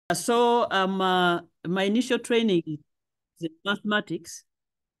So my initial training is in mathematics.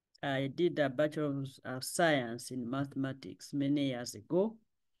 I did a Bachelor of Science in Mathematics many years ago.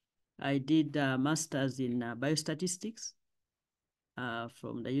 I did a Master's in Biostatistics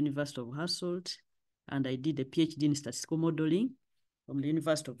from the University of Hasselt, and I did a PhD in Statistical Modeling from the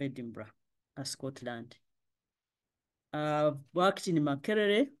University of Edinburgh, Scotland. I've worked in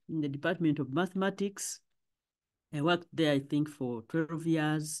Makerere in the Department of Mathematics. I worked there, I think, for 12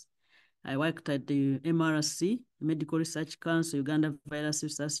 years. I worked at the MRC, Medical Research Council, Uganda Virus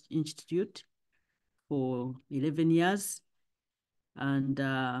Research Institute, for 11 years. And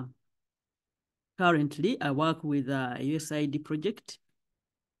currently, I work with a USAID project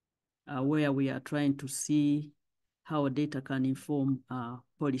where we are trying to see how data can inform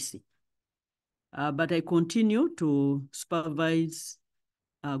policy. But I continue to supervise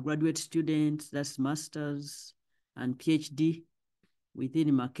graduate students, that's masters and PhD within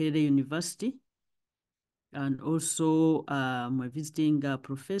Makerere University. And also I'm a visiting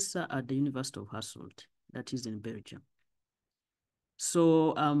professor at the University of Hasselt, that is in Belgium.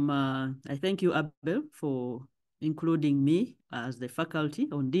 So I thank you, Abel, for including me as the faculty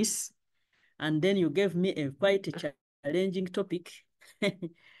on this. And then you gave me a quite a challenging topic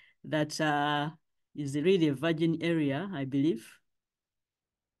that is really a virgin area, I believe.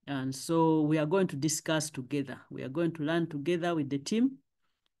 And so we are going to discuss together. We are going to learn together with the team.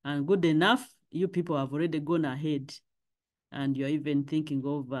 And good enough, you people have already gone ahead and you're even thinking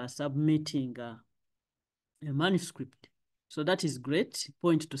of submitting a manuscript. So that is great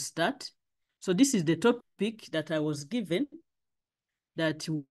point to start. So this is the topic that I was given, that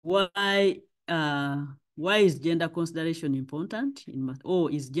why is gender consideration important in math,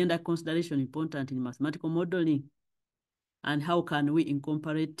 or is gender consideration important in mathematical modeling? And how can we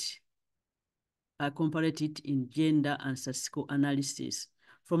incorporate it in gender and statistical analysis?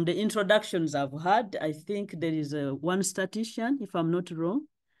 From the introductions I've had, I think there is one statistician, if I'm not wrong.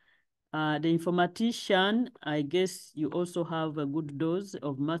 The informatician, I guess you also have a good dose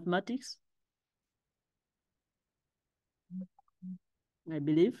of mathematics, I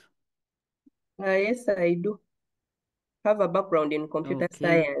believe. Yes, I do have a background in computer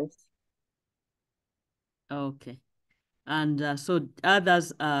science. Okay. And so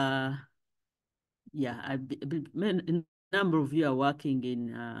others are, yeah, a number of you are working in,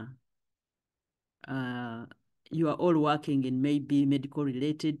 you are all working in maybe medical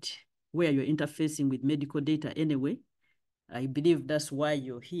related, where you're interfacing with medical data anyway. I believe that's why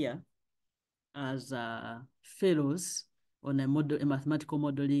you're here as fellows on a mathematical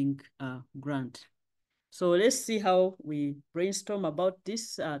modeling grant. So let's see how we brainstorm about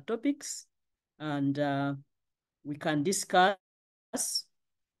these topics, and we can discuss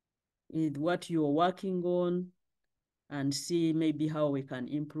with what you're working on and see maybe how we can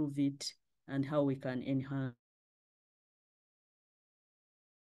improve it and how we can enhance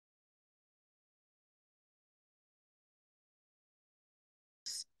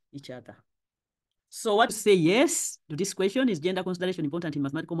each other. So what to say yes to this question, is gender consideration important in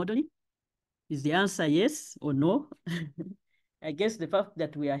mathematical modeling? Is the answer yes or no? I guess the fact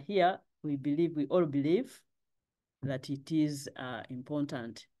that we are here, we all believe that it is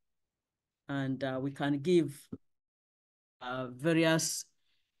important. And we can give various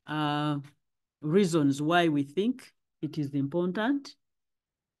reasons why we think it is important.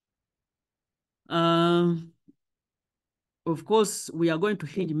 Of course, we are going to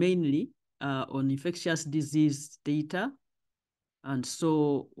hinge mainly on infectious disease data, and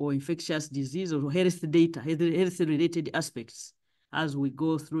so, or infectious disease or health data, health-related aspects as we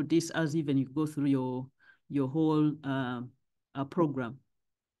go through this, as even you go through your whole program.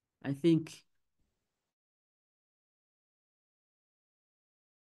 I think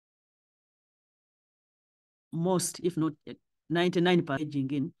most, if not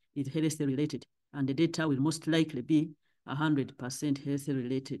 99% in, is health related, and the data will most likely be 100% health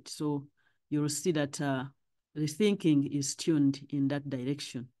related. So you'll see that the thinking is tuned in that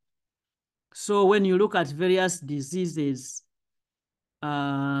direction. So when you look at various diseases,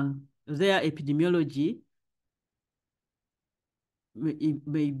 their epidemiology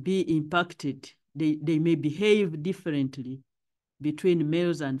may be impacted. They may behave differently between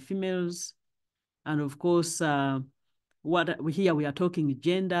males and females. And of course, here we are talking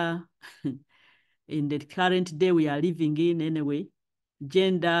gender. In the current day we are living in anyway,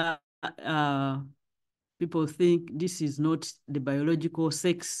 gender, people think this is not the biological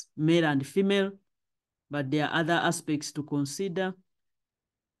sex, male and female, but there are other aspects to consider.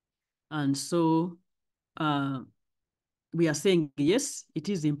 And so we are saying, yes, it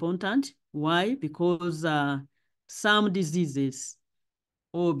is important. Why? Because some diseases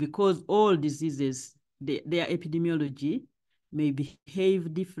or because all diseases, their epidemiology may behave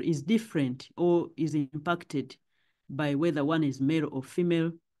is different or is impacted by whether one is male or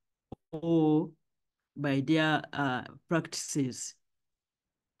female, or by their practices.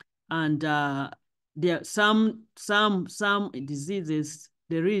 And there are some diseases,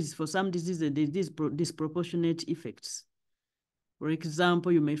 for some diseases, there is disproportionate effects. For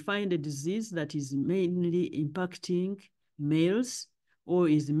example, you may find a disease that is mainly impacting males or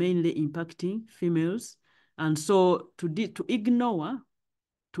is mainly impacting females. And so to ignore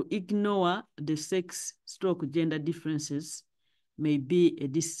the sex/gender differences may be a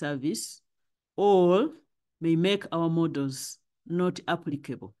disservice, or may make our models not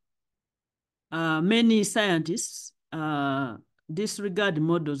applicable. Many scientists disregard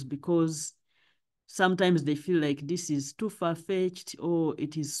models because sometimes they feel like this is too far-fetched, or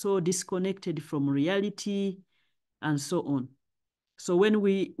it is so disconnected from reality, and so on. So when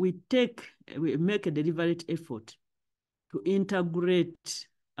we make a deliberate effort to integrate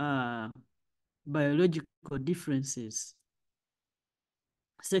biological differences,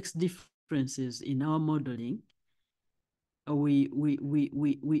 sex differences in our modeling, we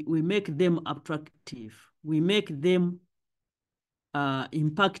make them attractive. We make them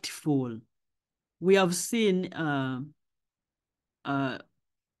impactful. We have seen,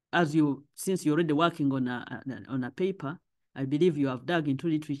 since you're already working on a paper, I believe you have dug into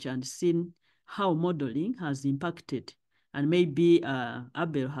literature and seen how modeling has impacted. And maybe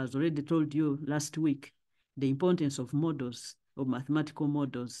Abel has already told you last week the importance of models, of mathematical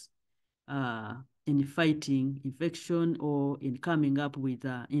models, in fighting infection or in coming up with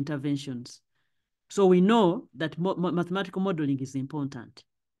interventions. So we know that mathematical modeling is important,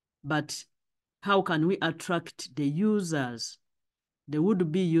 but how can we attract the users, the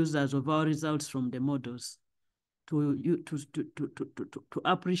would-be users of our results from the models, to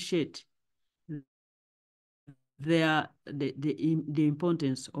appreciate the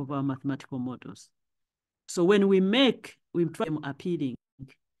importance of our mathematical models? So when we try them appealing,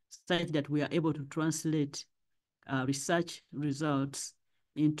 such that we are able to translate research results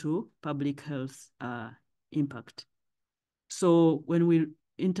into public health impact. So when we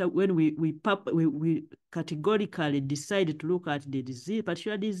categorically decide to look at the disease,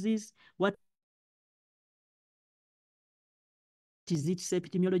 particular disease, what is its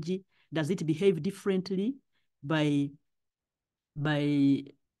epidemiology? Does it behave differently by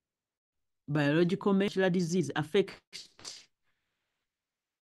biological measure? Disease affect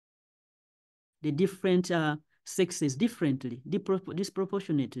the different sexes differently,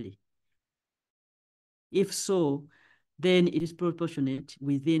 disproportionately? If so, then it is proportionate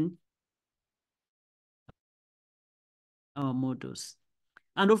within our models.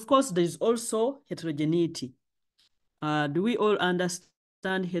 And of course, there is also heterogeneity. Do we all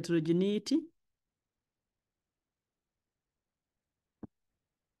understand heterogeneity?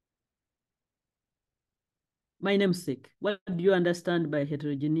 My namesake, what do you understand by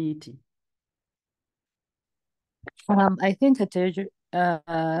heterogeneity? I think it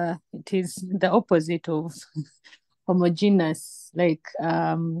is the opposite of homogeneous, like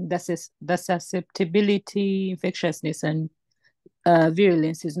the susceptibility, infectiousness, and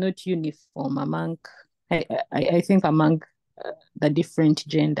virulence is not uniform among, I think, among the different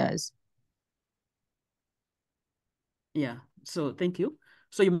genders. Yeah, so thank you.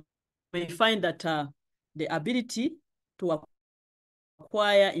 So you may find that the ability to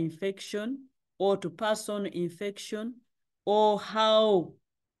acquire infection or to pass on infection, or how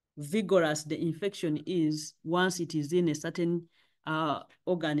vigorous the infection is once it is in a certain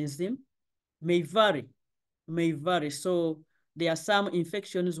organism, may vary. So there are some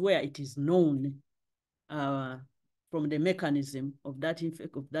infections where it is known from the mechanism of that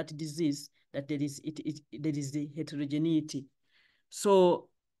disease that there is the heterogeneity. So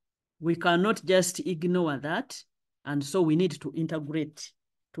we cannot just ignore that, and so we need to integrate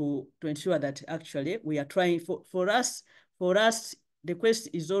to ensure that actually we are trying. For us, the quest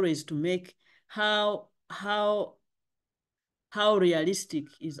is always to make how realistic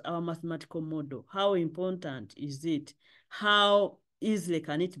is our mathematical model? How important is it? How easily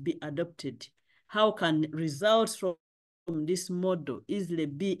can it be adopted? How can results from this model easily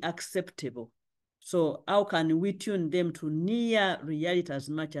be acceptable? So how can we tune them to near reality as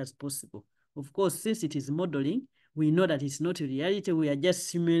much as possible? Of course, since it is modeling, we know that it's not reality. We are just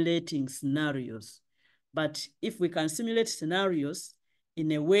simulating scenarios. But if we can simulate scenarios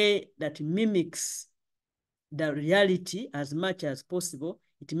in a way that mimics the reality as much as possible,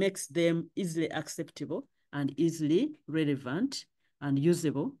 it makes them easily acceptable and easily relevant and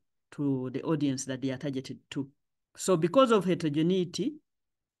usable to the audience that they are targeted to. So because of heterogeneity,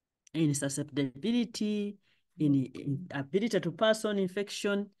 in susceptibility, in ability to pass on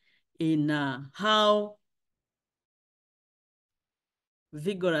infection, in how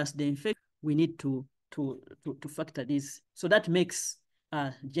vigorous the infection. We need to factor this. So that makes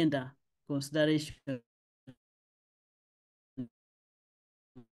gender consideration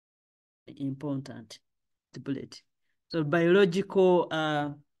important. So biological,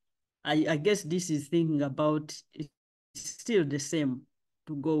 I guess this is thinking about, it's still the same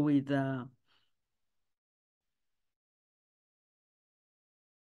to go with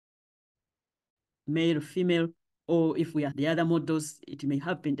male, female, or if we are the other models, it may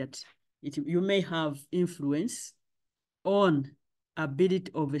happen that you may have influence on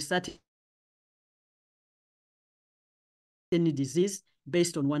ability of a certain disease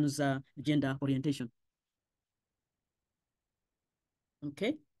based on one's gender orientation.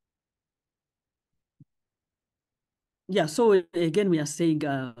 Okay. Yeah, so again, we are saying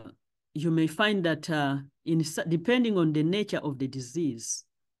you may find that depending on the nature of the disease,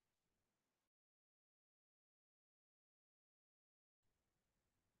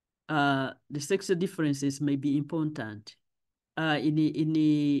 the sexual differences may be important.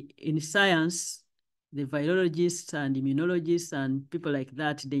 In science, the virologists and immunologists and people like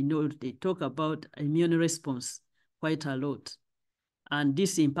that, they talk about immune response quite a lot. And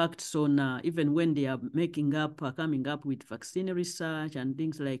this impacts on, even when they are coming up with vaccine research and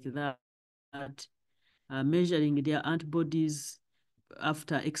things like that, measuring their antibodies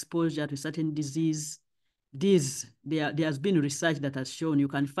after exposure to certain disease. There has been research that has shown, you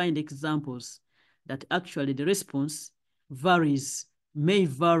can find examples that actually the response may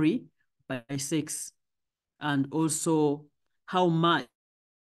vary by sex, and also how much,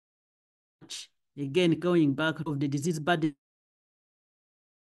 again, going back of the disease burden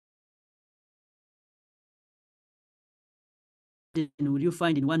will you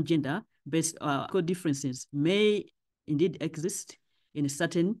find in one gender based differences may indeed exist in a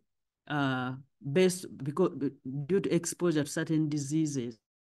certain because due to exposure to certain diseases.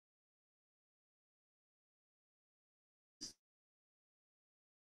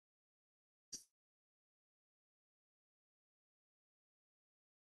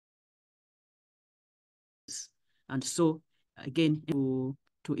 And so again, to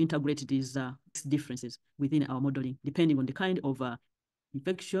integrate these differences within our modeling, depending on the kind of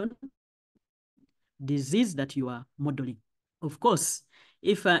infection, disease that you are modeling. Of course,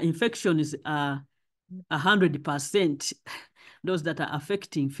 if infection is 100%, those that are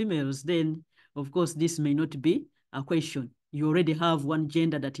affecting females, then of course this may not be a question. You already have one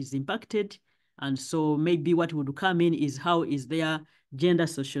gender that is impacted, and so maybe what would come in is how is their gender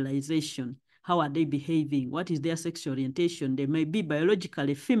socialization? How are they behaving? What is their sexual orientation? They may be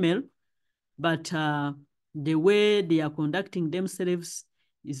biologically female, but the way they are conducting themselves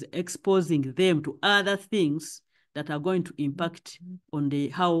is exposing them to other things that are going to impact on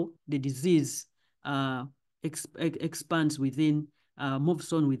how the disease expands within,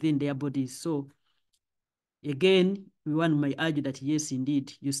 moves on within their bodies. So again, one may argue that yes,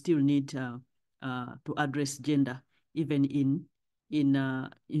 indeed, you still need to address gender, even in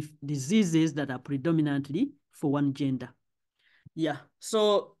diseases that are predominantly for one gender. Yeah,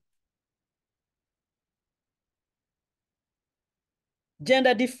 so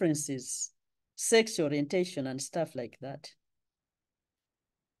gender differences, sex orientation, and stuff like that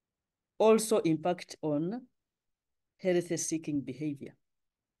also impact on health-seeking behavior.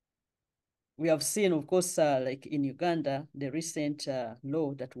 We have seen, of course, like in Uganda, the recent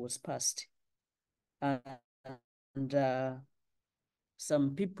law that was passed. And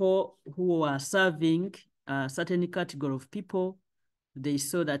some people who are serving a certain category of people, they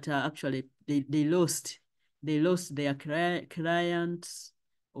saw that actually they lost their clients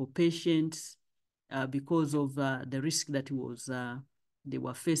or patients because of the risk that they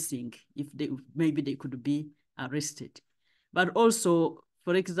were facing if maybe they could be arrested. But also,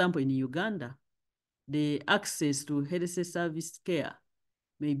 for example, in Uganda, the access to health service care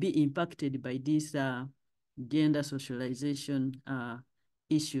may be impacted by these gender socialization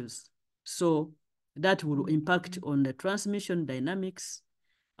issues. So that will impact on the transmission dynamics,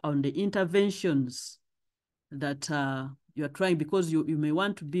 on the interventions that you are trying, because you may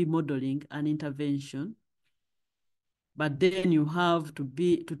want to be modeling an intervention, but then you have to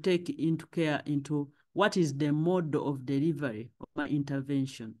take into care into what is the mode of delivery of my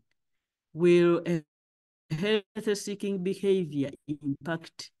intervention. Will a health-seeking behavior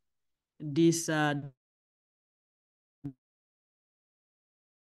impact this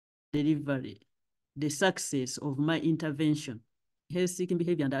delivery, the success of my intervention? Health-seeking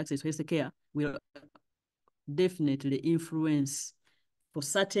behavior and access to health care will definitely influence for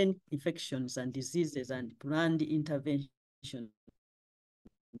certain infections and diseases and planned intervention.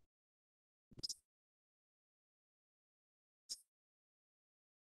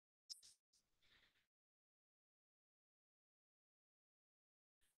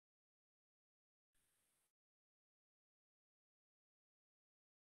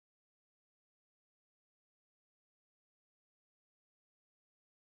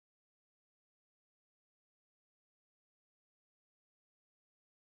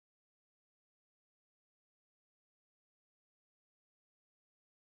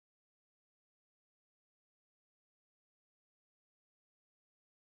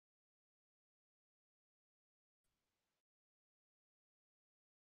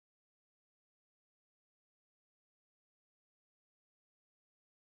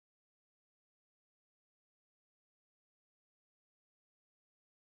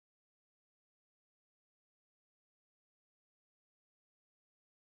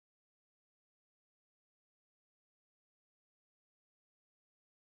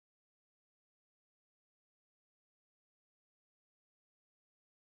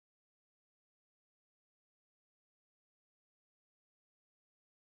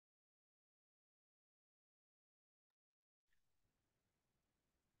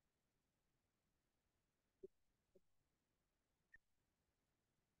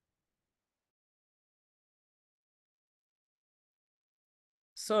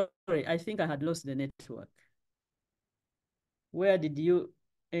 Sorry, I think I had lost the network. Where did you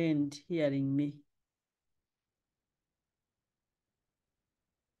end hearing me?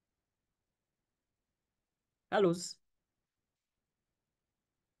 Hello?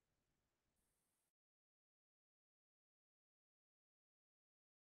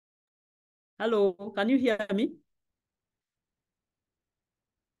 Hello, can you hear me?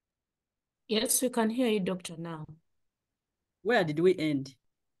 Yes, we can hear you, Doctor, now. Where did we end?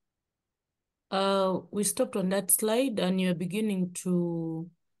 We stopped on that slide and you're beginning to,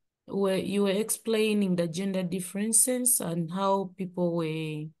 where you were explaining the gender differences and how people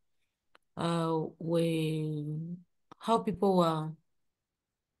were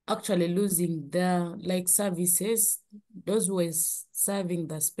actually losing their services. Those were serving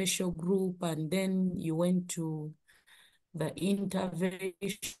the special group, and then you went to the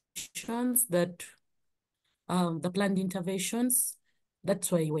interventions that the planned interventions. That's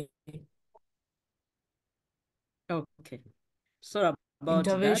why you were. Okay. Sorry about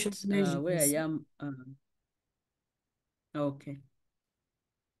Intervention that. measures. Where I am. Okay.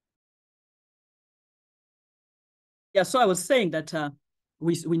 Yeah, so I was saying that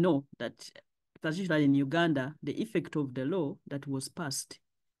we know that, particularly in Uganda, the effect of the law that was passed,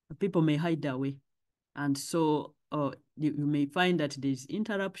 people may hide away. And so you may find that there's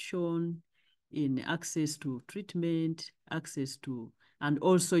interruption in access to treatment, and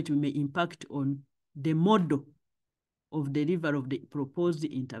also it may impact on the model of delivery of the proposed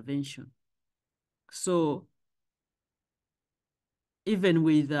intervention. So even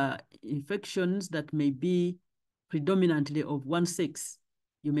with infections that may be predominantly of one sex,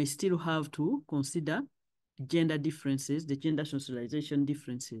 you may still have to consider gender differences, the gender socialization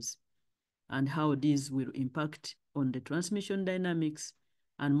differences, and how these will impact on the transmission dynamics,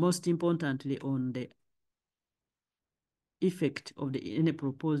 and most importantly, on the effect of any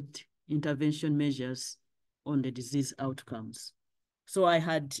proposed intervention measures on the disease outcomes. So I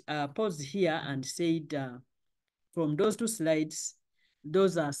had paused here and said, from those two slides,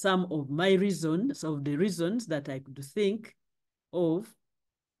 those are some of my reasons, of the reasons that I could think of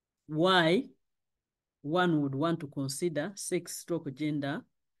why one would want to consider sex/gender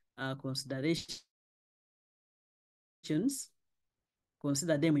considerations,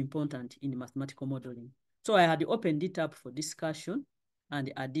 consider them important in mathematical modeling. So I had opened it up for discussion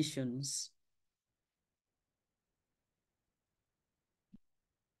and additions.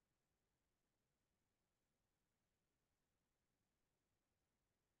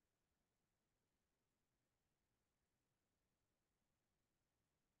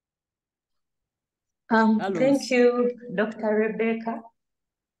 Thank you, Dr. Rebecca.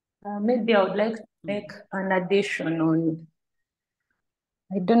 Maybe I would like to make an addition on,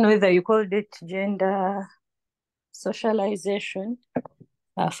 I don't know whether you called it gender socialization.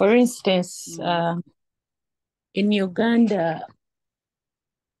 For instance, in Uganda,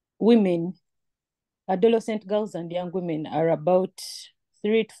 women, adolescent girls and young women are about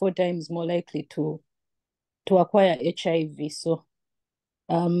 3 to 4 times more likely to acquire HIV. So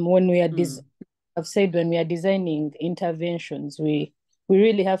when we are I've said when we are designing interventions, we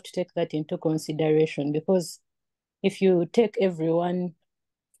really have to take that into consideration, because if you take everyone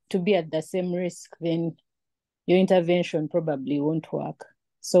to be at the same risk, then your intervention probably won't work.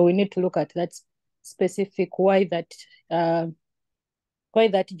 So we need to look at that specific, why that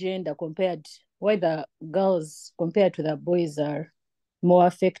gender why the girls compared to the boys are more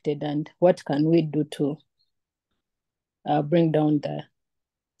affected, and what can we do to bring down the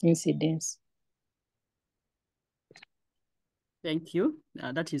incidence. Thank you.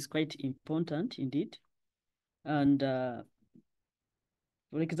 That is quite important indeed. And for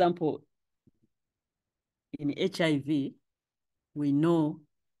example, in HIV, we know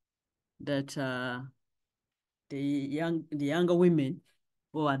that the younger women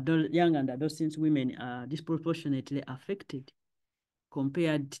or young and adolescent women are disproportionately affected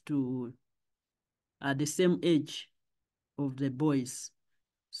compared to the same age of the boys.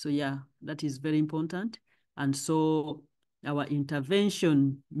 So yeah, that is very important. And so our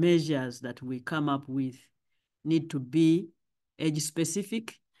intervention measures that we come up with need to be age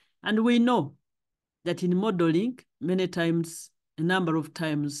specific. And we know that in modeling, a number of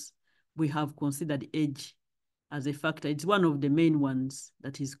times, we have considered age as a factor. It's one of the main ones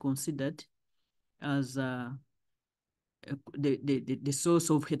that is considered as the source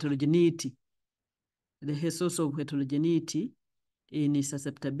of heterogeneity, in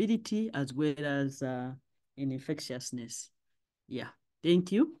susceptibility as well as in infectiousness. Yeah,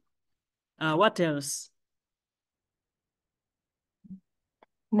 thank you. What else?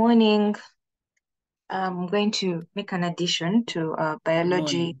 Morning. I'm going to make an addition to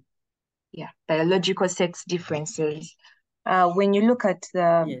biological sex differences. When you look at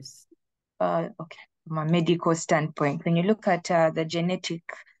the Yes. Okay, from a medical standpoint, when you look at the genetic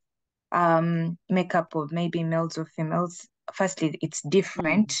makeup of maybe males or females, firstly, it's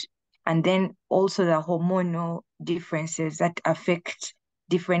different. And then also the hormonal differences that affect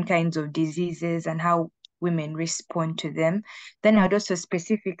different kinds of diseases and how women respond to them. Then I'd also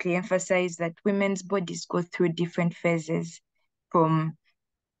specifically emphasize that women's bodies go through different phases, from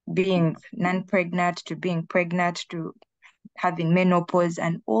being non-pregnant to being pregnant to having menopause,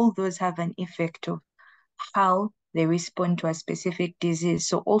 and all those have an effect of how they respond to a specific disease.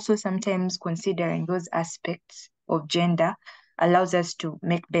 So also sometimes considering those aspects of gender allows us to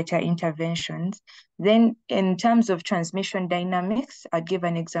make better interventions. Then in terms of transmission dynamics, I'd give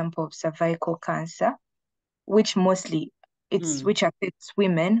an example of cervical cancer, which mostly which affects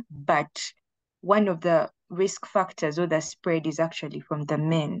women, but one of the risk factors or the spread is actually from the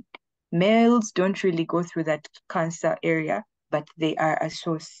men. Males don't really go through that cancer area, but they are a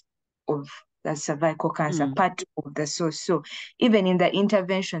source of the cervical cancer, part of the source. So even in the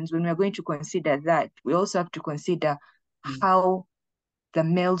interventions, when we're going to consider that, we also have to consider how the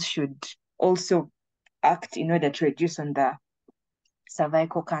males should also act in order to reduce on the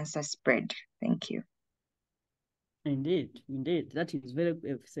cervical cancer spread. Thank you. Indeed. That is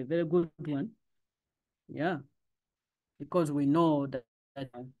it's a very good one. Yeah. Because we know that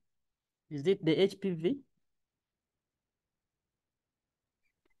is it the HPV?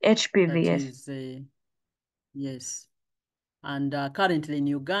 HPV, yes. Yes. And currently in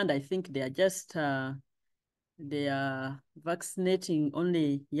Uganda, I think they are just they are vaccinating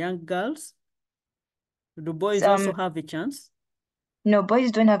only young girls. Do boys also have a chance? No,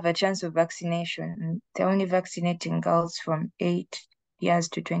 boys don't have a chance of vaccination. They're only vaccinating girls from 8 years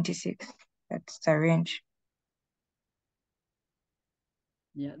to 26. That's the range.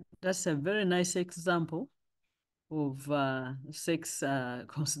 Yeah, that's a very nice example of sex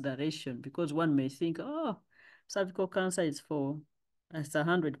consideration, because one may think, oh, cervical cancer is it's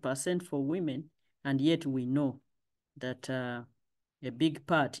 100% for women, and yet we know that a big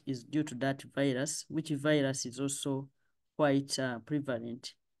part is due to that virus, which virus is also quite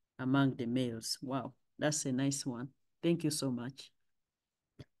prevalent among the males. Wow, that's a nice one. Thank you so much.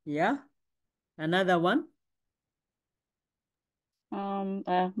 Yeah, another one.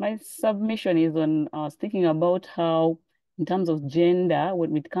 My submission is on thinking about how, in terms of gender,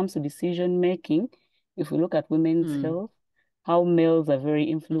 when it comes to decision making, if we look at women's health, how males are very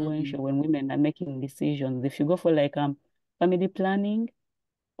influential when women are making decisions. If you go for like family planning,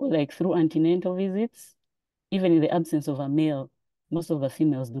 or like through antenatal visits, even in the absence of a male, most of the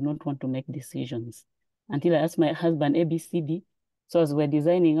females do not want to make decisions. Until I ask my husband ABCD, so as we're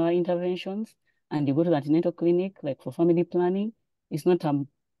designing our interventions, and you go to the antenatal clinic, like for family planning, it's not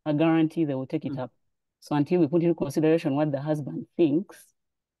a guarantee they will take it up. So until we put into consideration what the husband thinks,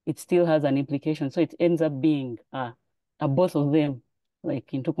 it still has an implication. So it ends up being both of them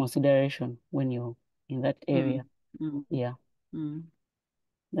like into consideration when you're in that area. Yeah.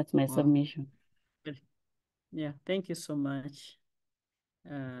 That's my submission. Yeah, thank you so much.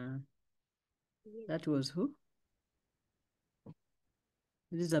 That was who?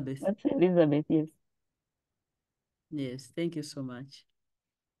 Elizabeth. That's Elizabeth, yes. Yes, thank you so much.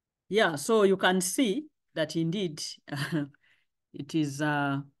 Yeah, so you can see that indeed it is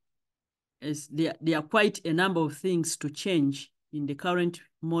there are quite a number of things to change in the current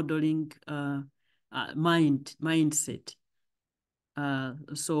modeling mindset.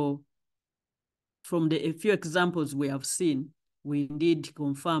 So from a few examples we have seen, we indeed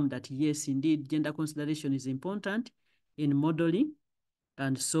confirm that yes, indeed, gender consideration is important in modeling.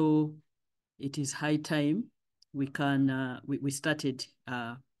 And so it is high time we started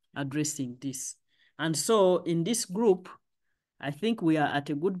addressing this. And so in this group, I think we are at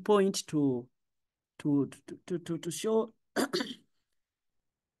a good point to show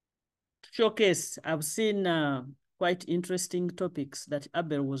showcase. I've seen quite interesting topics that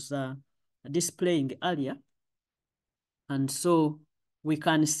Abel was displaying earlier. And so we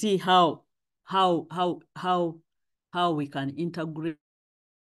can see how we can integrate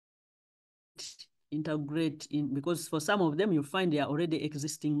in, because for some of them you find they are already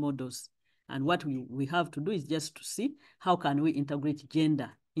existing models. And what we have to do is just to see how can we integrate gender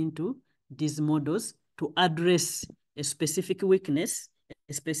into these models to address a specific weakness,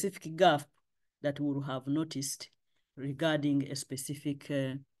 a specific gap that we will have noticed regarding a specific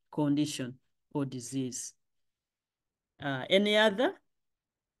condition or disease. Any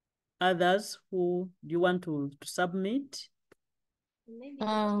others who do you want to submit?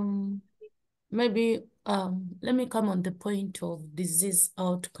 Maybe let me come on the point of disease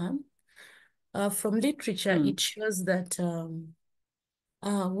outcome. From literature, it shows that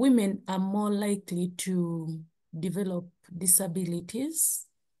women are more likely to develop disabilities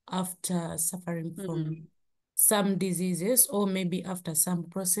after suffering from some diseases, or maybe after some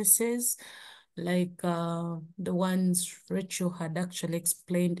processes, like the ones Rachel had actually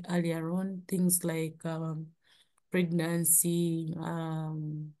explained earlier on, things like pregnancy,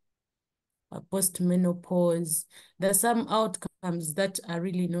 post-menopause. There are some outcomes that are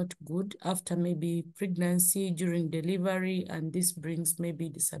really not good after maybe pregnancy, during delivery, and this brings maybe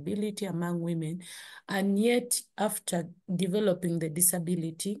disability among women. And yet, after developing the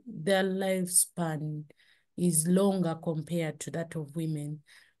disability, their lifespan is longer compared to that of women.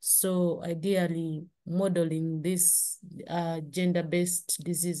 So ideally, modeling this gender-based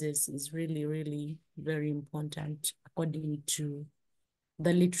diseases is really, really very important according to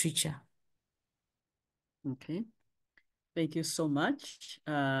the literature. Okay, thank you so much.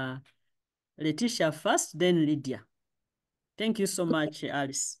 Letitia first, then Lydia. Thank you so much,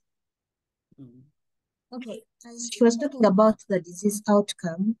 Alice. Okay, as she was talking about the disease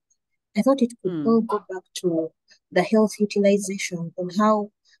outcome, I thought it could all go back to the health utilization on how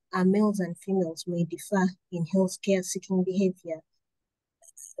males and females may differ in healthcare seeking behavior.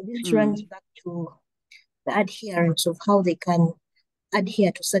 This runs back to the adherence of how they can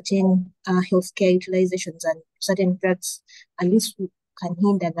adhere to certain healthcare utilizations and certain drugs, and this can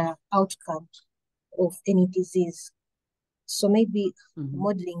hinder the outcome of any disease. So maybe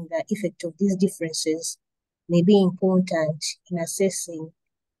modeling the effect of these differences may be important in assessing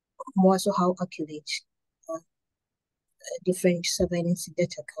more so how accurate different surveillance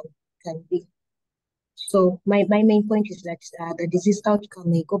data can be. So my main point is that the disease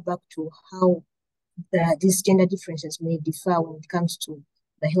outcome may go back to how these gender differences may differ when it comes to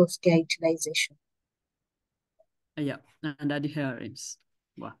the healthcare utilization. Yeah, and adherence.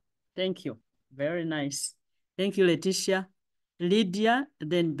 Wow, thank you. Very nice. Thank you, Letitia. Lydia,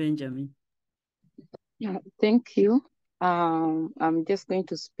 then Benjamin. Yeah, thank you. I'm just going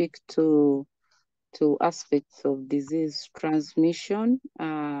to speak to aspects of disease transmission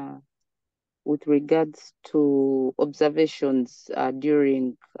with regards to observations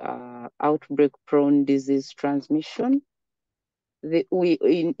during outbreak-prone disease transmission.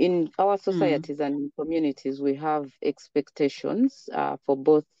 In our societies and communities, we have expectations for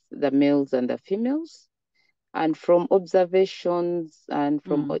both the males and the females. And from observations and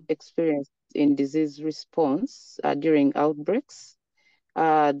from experience in disease response during outbreaks,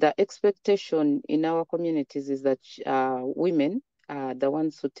 the expectation in our communities is that women are the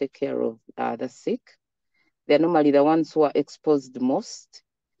ones who take care of the sick. They're normally the ones who are exposed most.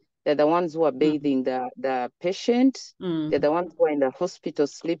 They're the ones who are bathing the patient. They're the ones who are in the hospital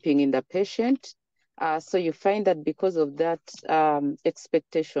sleeping in the patient. So you find that because of that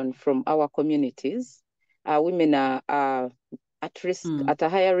expectation from our communities, women are at risk, at a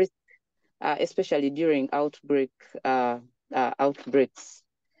higher risk, especially during outbreaks.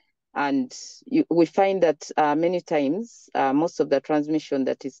 And we find that many times, most of the transmission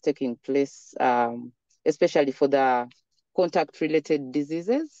that is taking place, especially for the contact-related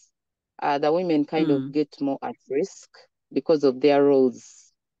diseases, the women kind of get more at risk because of their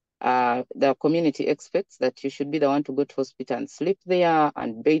roles the community expects that you should be the one to go to hospital and sleep there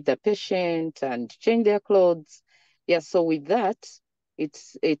and bathe the patient and change their clothes. Yeah, so with that,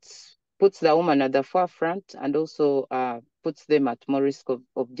 it's puts the woman at the forefront and also puts them at more risk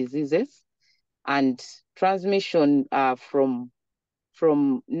of diseases and transmission from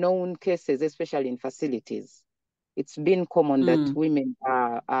known cases, especially in facilities. It's been common that women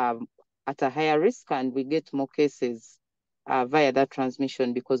are at a higher risk, and we get more cases via that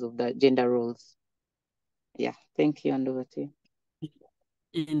transmission because of the gender roles. Yeah, thank you, and over to you.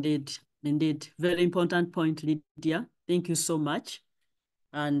 Indeed, indeed. Very important point, Lydia. Thank you so much.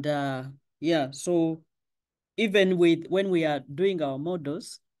 And yeah, so even when we are doing our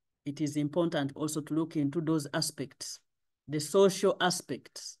models, it is important also to look into those aspects, the social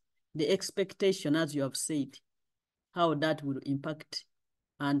aspects, the expectation, as you have said, how that will impact.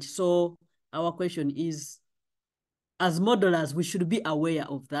 And so our question is, as modelers, we should be aware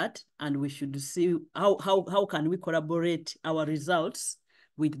of that, and we should see how can we collaborate our results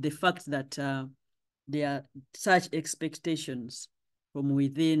with the fact that there are such expectations from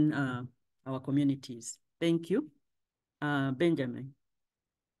within our communities. Thank you. Benjamin.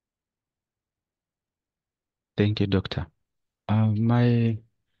 Thank you, Doctor. My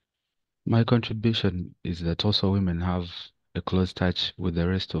contribution is that also women have a close touch with the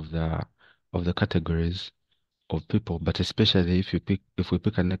rest of the categories of people, but especially if we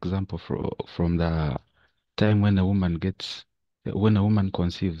pick an example from the time when a woman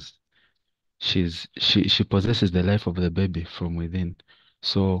conceives, she possesses the life of the baby from within.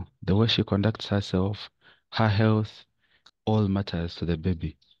 So the way she conducts herself, her health, all matters to the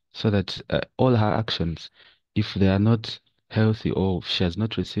baby, so that all her actions, if they are not healthy or she has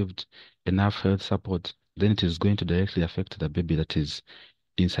not received enough health support, then it is going to directly affect the baby that is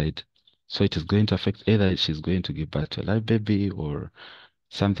inside. So it is going to affect either she's going to give birth to a live baby or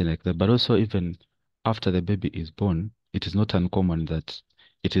something like that. But also, even after the baby is born, it is not uncommon that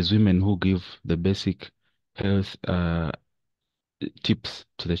it is women who give the basic health tips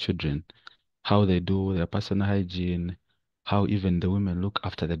to the children, how they do their personal hygiene, how even the women look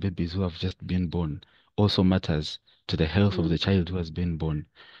after the babies who have just been born also matters to the health of the child who has been born.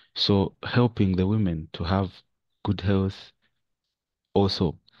 So helping the women to have good health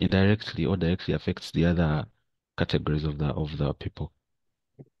also indirectly or directly affects the other categories of the people.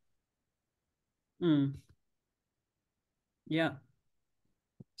 Yeah.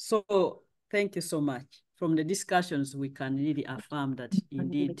 So thank you so much. From the discussions, we can really affirm that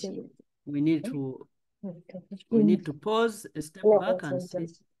indeed we need to pause, a step back, and say,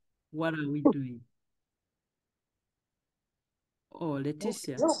 what are we doing? Oh,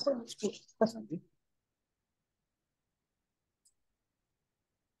 Leticia.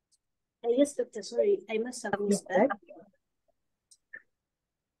 Yes, Doctor, sorry, I must have missed that.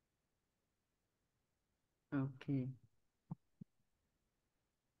 Okay.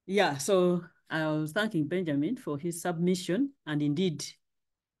 Yeah, so I was thanking Benjamin for his submission, and indeed,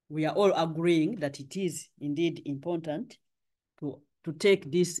 we are all agreeing that it is indeed important to take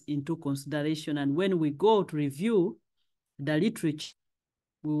this into consideration. And when we go to review the literature,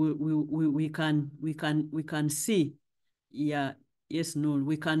 we can see, yeah, yes, no,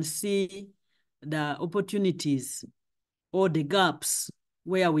 we can see the opportunities or the gaps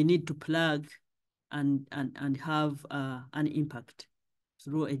where we need to plug and have an impact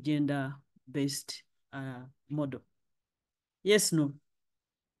through a gender-based model. Yes, no.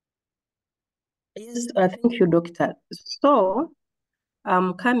 Yes, thank you, Doctor. So,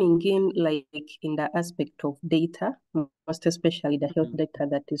 coming in like in the aspect of data, most especially the health data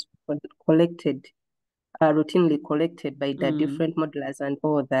that is collected, routinely collected by the different modelers and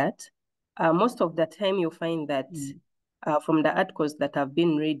all that, most of the time you find that from the articles that I've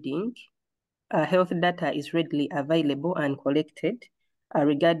been reading, health data is readily available and collected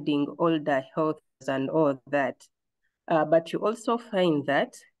regarding all the health and all that. But you also find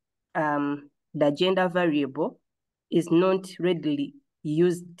that the gender variable is not readily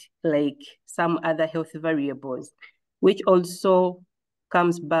used like some other health variables, which also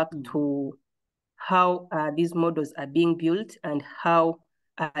comes back to how these models are being built and how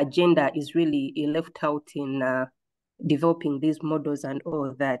gender is really left out in developing these models and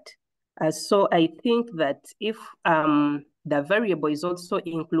all that. So I think that if the variable is also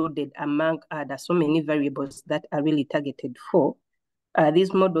included among the so many variables that are really targeted for,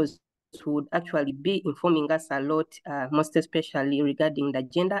 these models would actually be informing us a lot, most especially regarding the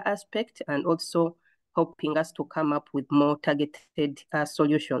gender aspect, and also helping us to come up with more targeted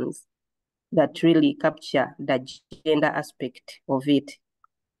solutions that really capture the gender aspect of it.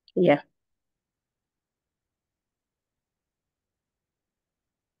 Yeah.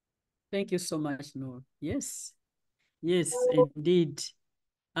 Thank you so much, Noor. Yes, yes, indeed.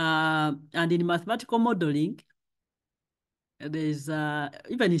 And in mathematical modeling, there's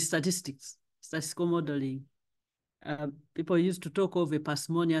even in statistical modeling, people used to talk of a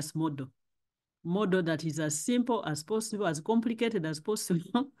parsimonious model that is as simple as possible, as complicated as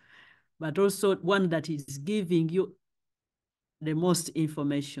possible, but also one that is giving you the most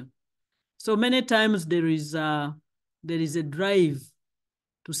information. So many times there is a drive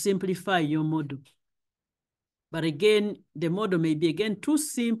to simplify your model. But again, the model may be again too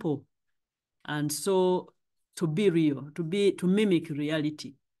simple. And so to be real, to mimic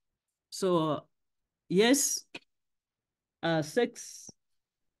reality. So yes, sex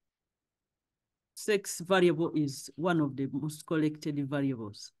variable is one of the most collected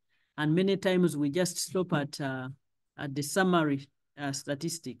variables. And many times we just stop at the summary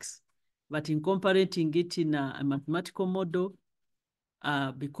statistics. But incorporating it in a mathematical model,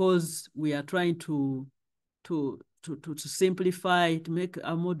 because we are trying to simplify, to make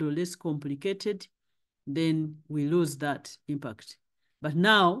our model less complicated, then we lose that impact. But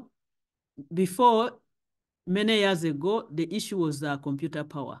now, before, many years ago, the issue was computer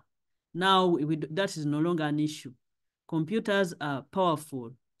power. Now, that is no longer an issue. Computers are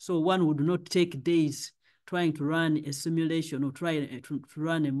powerful, so one would not take days trying to run a simulation or try to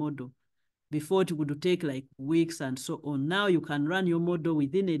run a model. Before, it would take like weeks and so on. Now you can run your model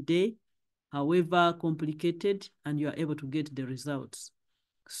within a day, however complicated, and you are able to get the results.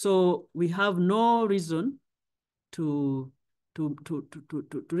 So we have no reason to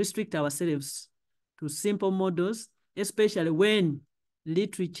restrict ourselves to simple models, especially when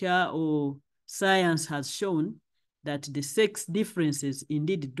literature or science has shown that the sex differences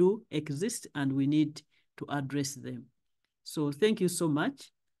indeed do exist and we need to address them. So thank you so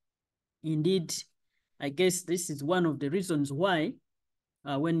much. Indeed, I guess this is one of the reasons why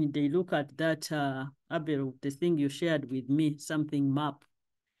when they look at that, Abel, the thing you shared with me, something map,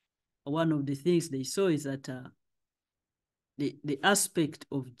 one of the things they saw is that the aspect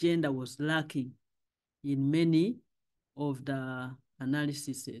of gender was lacking in many of the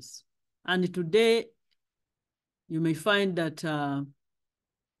analyses. And today, you may find that,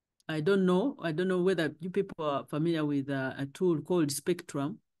 I don't know whether you people are familiar with a tool called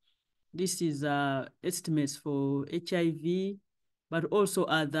Spectrum. This is estimates for HIV, but also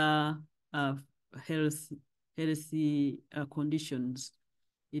other healthy conditions.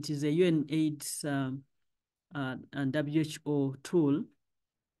 It is a UNAIDS and WHO tool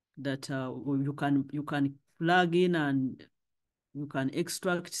that you can plug in and you can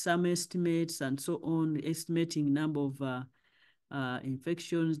extract some estimates and so on, estimating number of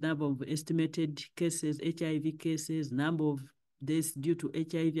infections, number of estimated cases, HIV cases, number of deaths due to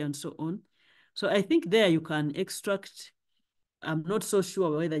HIV and so on. So I think there you can extract. I'm not so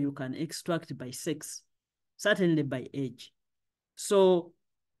sure whether you can extract by sex, certainly by age. So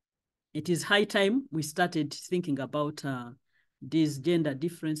it is high time we started thinking about these gender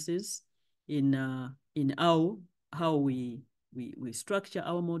differences in how we structure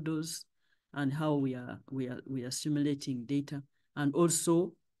our models and how we are simulating data, and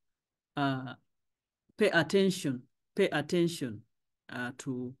also pay attention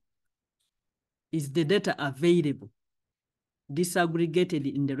to, is the data available, disaggregated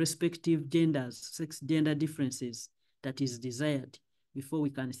in the respective genders, sex gender differences that is desired before we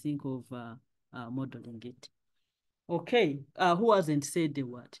can think of modeling it. Okay, who hasn't said the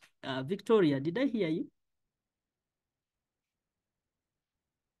word? Victoria, did I hear you?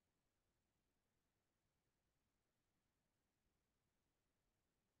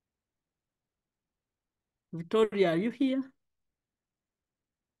 Victoria, are you here?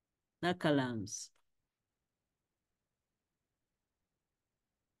 Nakalams.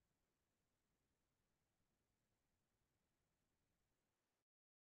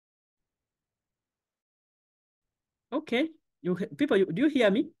 Okay, do you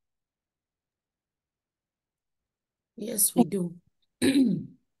hear me? Yes, we do.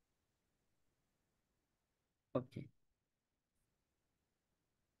 Okay.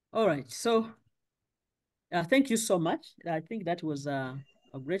 All right, so thank you so much. I think that was a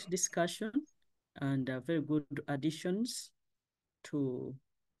great discussion and very good additions to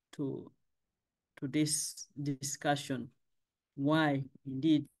this discussion, why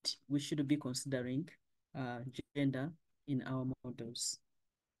indeed we should be considering gender in our models.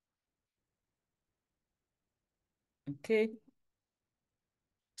 Okay.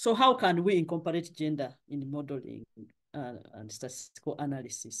 So how can we incorporate gender in modeling and statistical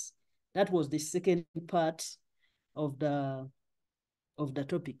analysis? That was the second part of the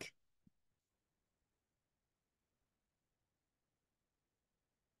topic.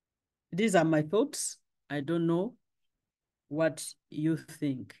 these are my thoughts. I don't know what you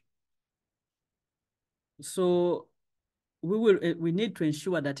think. So we need to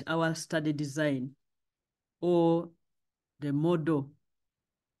ensure that our study design or the model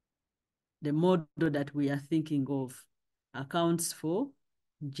that we are thinking of accounts for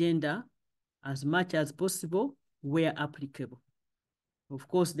gender as much as possible where applicable. Of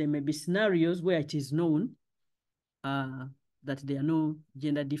course, there may be scenarios where it is known that there are no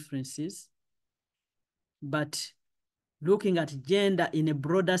gender differences, but looking at gender in a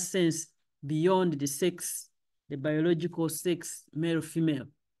broader sense beyond the sex, the biological sex, male, female,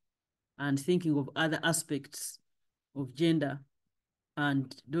 and thinking of other aspects of gender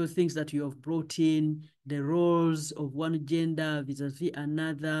and those things that you have brought in, the roles of one gender vis-a-vis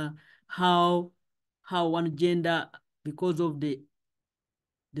another, how one gender, because of the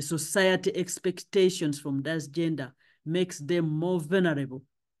society expectations from that gender, makes them more vulnerable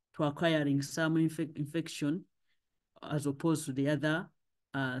to acquiring some infection as opposed to the other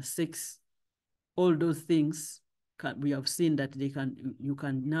sex. All those things we have seen that you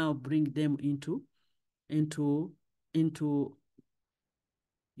can now bring them into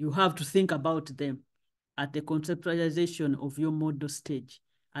you have to think about them at the conceptualization of your model stage,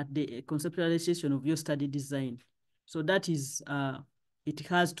 at the conceptualization of your study design. So that is, it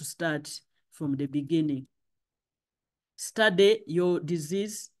has to start from the beginning. Study your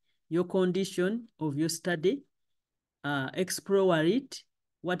disease, your condition of your study, explore it.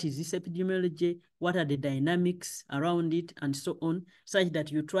 What is this epidemiology? What are the dynamics around it, and so on, such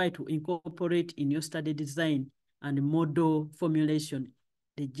that you try to incorporate in your study design and model formulation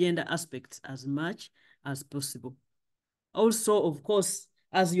the gender aspects as much as possible. Also, of course,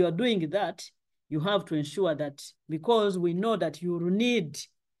 as you are doing that, you have to ensure that, because we know that you will need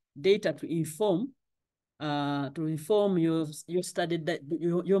data to inform your study,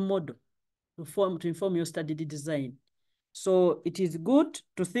 your model, to inform your study design. So it is good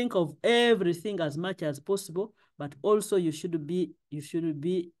to think of everything as much as possible, but also you should ensure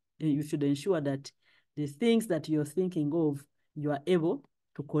that the things that you're thinking of, you are able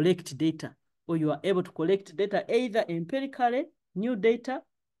to collect data, or you are able to collect data either empirically, new data,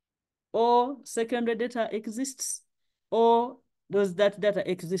 or secondary data exists, or that data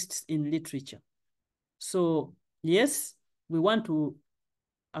exists in literature. So yes, we want to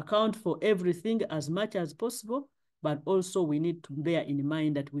account for everything as much as possible, but also we need to bear in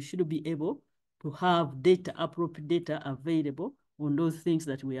mind that we should be able to have data, appropriate data available on those things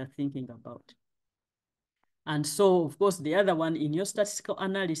that we are thinking about. And so, of course, the other one in your statistical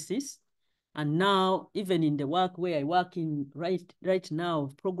analysis, and now even in the work where I work in right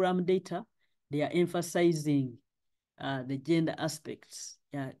now, program data, they are emphasizing the gender aspects.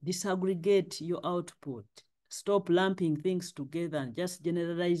 Disaggregate your output. Stop lumping things together and just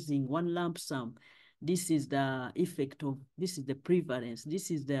generalizing one lump sum. This is the effect of, this is the prevalence, this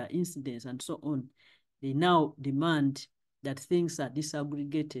is the incidence, and so on. They now demand that things are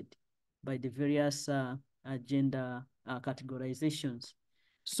disaggregated by the various gender categorizations.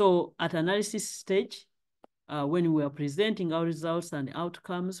 So at analysis stage, when we are presenting our results and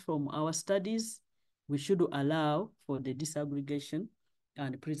outcomes from our studies, we should allow for the disaggregation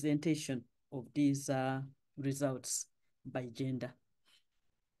and presentation of these results by gender.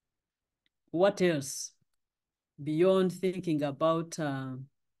 What else beyond thinking about,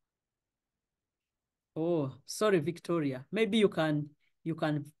 oh, sorry, Victoria, maybe you can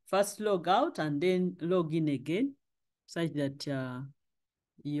first log out and then log in again, such that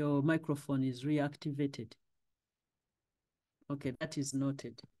your microphone is reactivated. Okay, that is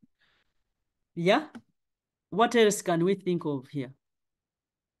noted. Yeah, what else can we think of here?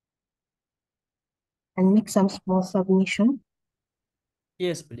 And make some small submission.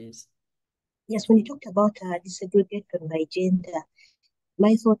 Yes, please. Yes, when you talked about disaggregation by gender,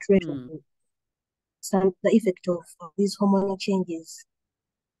 my thought rate on the effect of these hormonal changes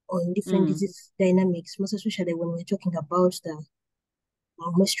on different disease dynamics, most especially when we're talking about the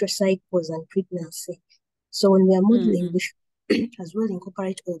menstrual cycles and pregnancy. So when we are modeling, we should as well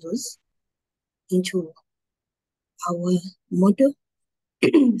incorporate all those into our model.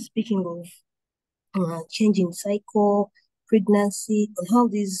 Speaking of changing cycle, pregnancy, and how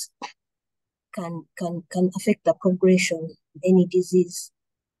these can affect the progression of any disease,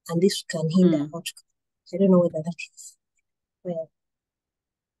 and this can hinder outcome. I don't know whether that is well.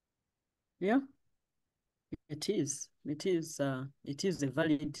 Yeah, it is. It is a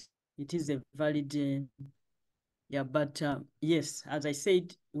valid. Yeah, but yes, as I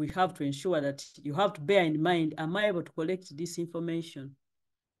said, we have to ensure that you have to bear in mind, am I able to collect this information?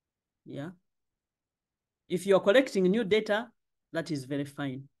 Yeah. If you're collecting new data, that is very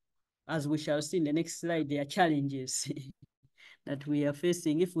fine. as we shall see in the next slide, there are challenges that we are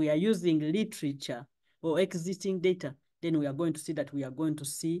facing. If we are using literature or existing data, then we are going to see that we are going to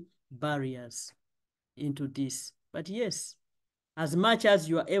see barriers into this. But yes, as much as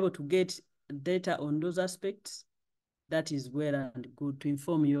you are able to get data on those aspects, that is well and good to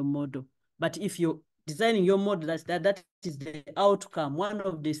inform your model. But if you're designing your model, that is the outcome, one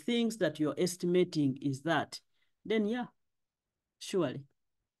of the things that you're estimating is that, then yeah, surely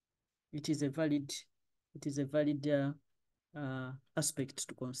it is a valid aspect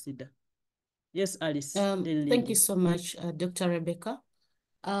to consider. Yes, Alice. Thank you so much, Dr. Rebecca.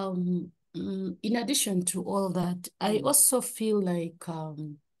 In addition to all that, I also feel like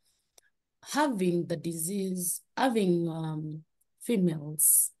having the disease, having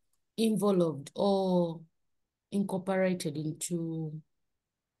females involved or incorporated into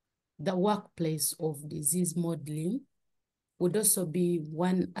the workplace of disease modeling would also be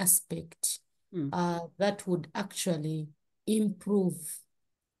one aspect that would actually improve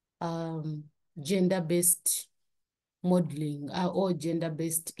gender-based modeling or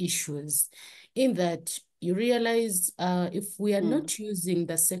gender-based issues, in that you realize if we are not using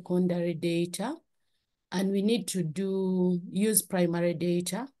the secondary data and we need to use primary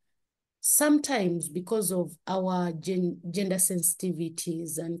data, sometimes because of our gender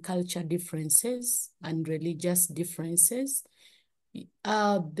sensitivities and culture differences and religious differences,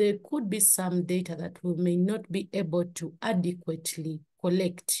 there could be some data that we may not be able to adequately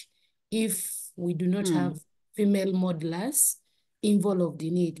collect if we do not have female modelers involved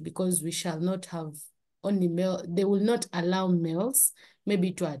in it, because we shall not have only male. They will not allow males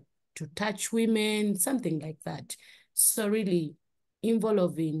maybe to touch women, something like that. So really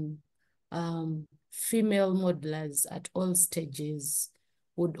involving female modelers at all stages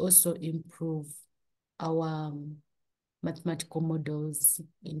would also improve our mathematical models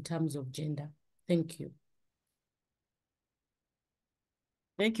in terms of gender. Thank you.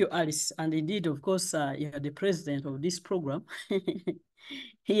 Thank you, Alice. And indeed, of course, you are the president of this program.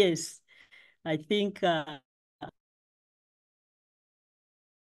 Yes, I think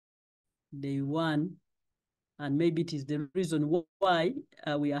day one, and maybe it is the reason why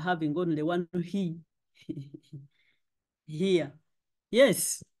we are having only one he here.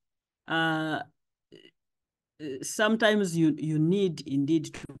 Yes, sometimes you need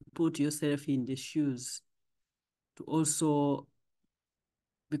indeed to put yourself in the shoes to also,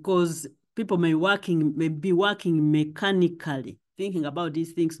 because people may be working mechanically, thinking about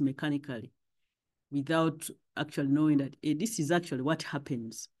these things mechanically, without actually knowing that this is actually what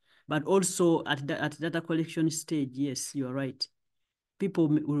happens. But also at data collection stage, yes, you are right. People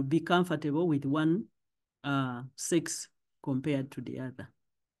will be comfortable with one sex compared to the other.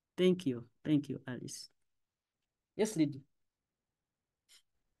 Thank you, Alice. Yes, Lydia.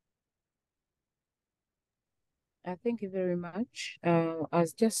 Thank you very much. I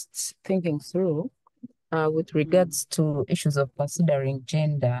was just thinking through with regards to issues of considering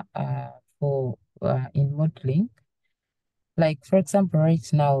gender in modeling. Like, for example, right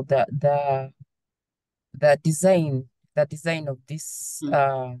now, the design of this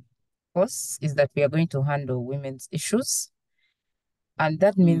course is that we are going to handle women's issues. And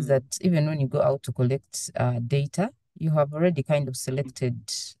that means that even when you go out to collect data, you have already kind of selected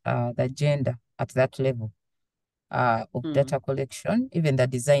the gender at that level of data collection. Even the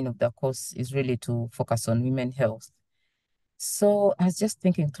design of the course is really to focus on women's health. So I was just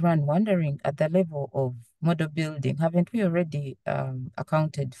thinking through and wondering, at the level of model building, haven't we already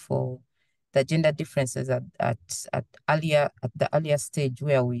accounted for the gender differences at the earlier stage,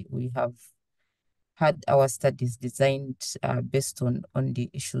 where we have had our studies designed based on the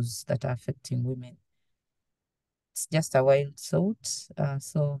issues that are affecting women? It's just a wild thought.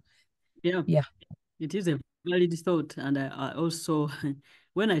 So yeah, it is a valid thought. And I also,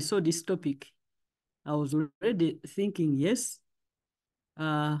 when I saw this topic, I was already thinking, yes,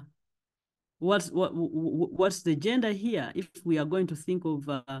 what's the gender here? If we are going to think of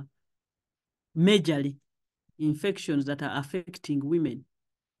majorly infections that are affecting women,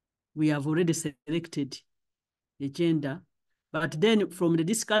 we have already selected the gender. But then from the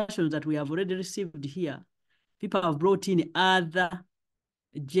discussions that we have already received here, people have brought in other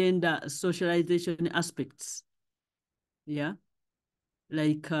gender socialization aspects. Yeah,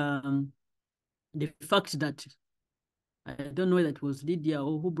 like the fact that, I don't know whether it was Lydia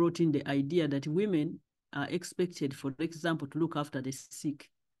or who brought in the idea that women are expected, for example, to look after the sick.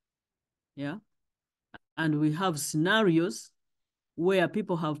 Yeah, and we have scenarios where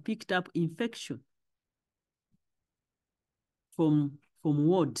people have picked up infection from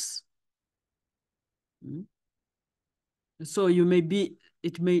wards. So you may be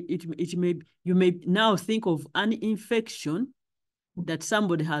you may now think of an infection that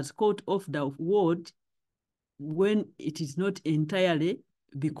somebody has caught off the ward when it is not entirely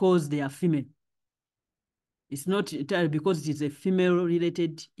because they are female. It's not entirely because it is a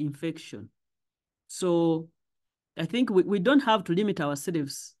female-related infection. So I think we don't have to limit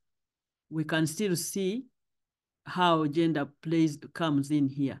ourselves. We can still see how gender comes in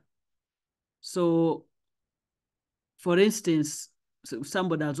here. So, for instance,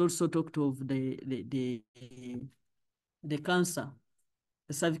 somebody has also talked of the cancer,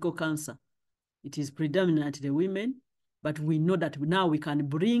 the cervical cancer. It is predominantly the women, but we know that now we can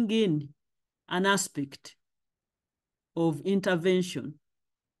bring in an aspect of intervention,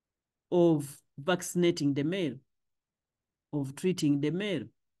 of vaccinating the male, of treating the male,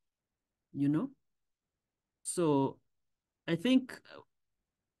 you know? So I think,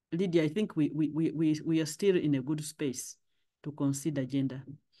 Lydia, I think we are still in a good space to consider gender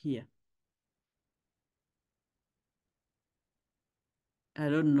here. I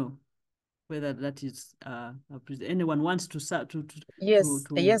don't know whether that is anyone wants to start to Yes,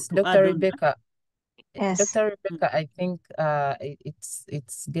 to Dr. add on. Rebecca. Yes. Dr. Rebecca, I think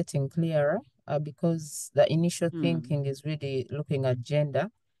it's getting clearer because the initial thinking is really looking at gender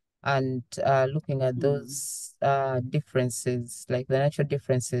and looking at those differences, like the natural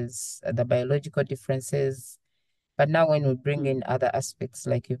differences, the biological differences. But now when we bring in other aspects,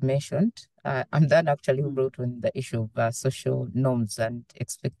 like you've mentioned, I'm that actually who brought on the issue of social norms and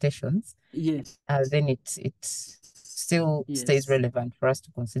expectations. Yes. Then it still stays relevant for us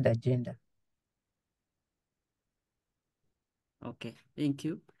to consider gender. Okay, thank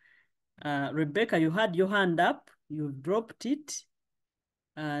you. Rebecca, you had your hand up, you dropped it.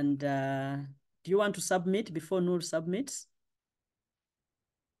 And do you want to submit before Noor submits?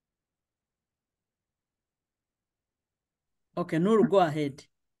 Okay, Noor, go ahead.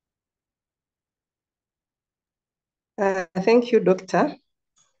 Thank you, Doctor.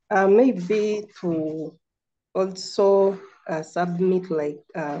 Maybe to also submit like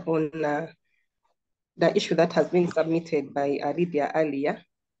on the issue that has been submitted by Lydia earlier,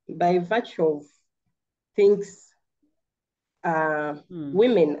 by virtue of things,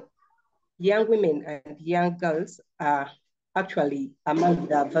 women, young women and young girls are actually among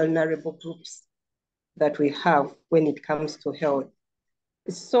the vulnerable groups that we have when it comes to health.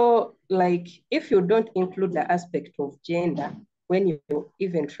 So, like, if you don't include the aspect of gender when you're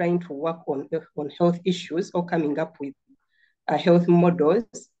even trying to work on health issues or coming up with health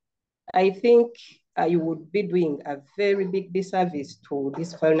models, I think you would be doing a very big disservice to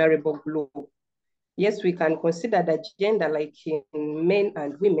this vulnerable group. Yes, we can consider the gender like in men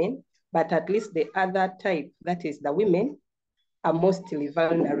and women, but at least the other type, that is the women, are mostly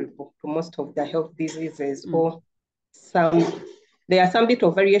vulnerable to most of the health diseases or there are some bit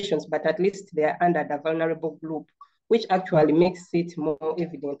of variations, but at least they are under the vulnerable group, which actually makes it more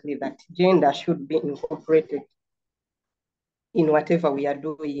evidently that gender should be incorporated in whatever we are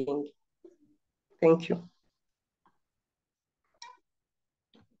doing. Thank you.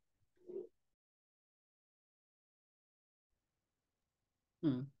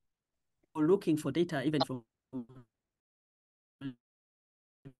 Or looking for data even from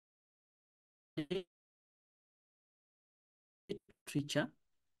literature,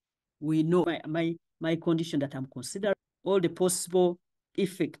 we know my condition that I'm considering, all the possible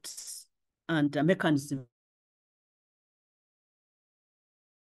effects and mechanisms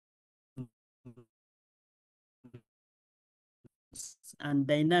and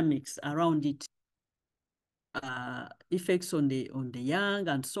dynamics around it, effects on the young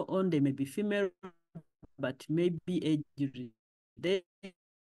and so on. They may be female, but maybe age related.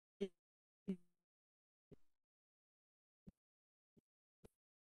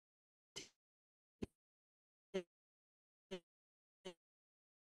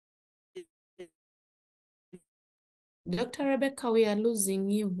 Dr. Rebecca, we are losing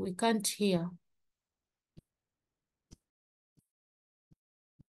you. We can't hear.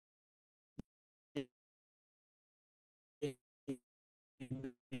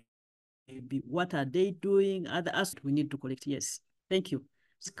 What are they doing? Other aspects we need to collect. Yes, thank you.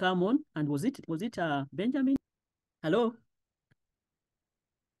 Come on. And was it Benjamin? Hello.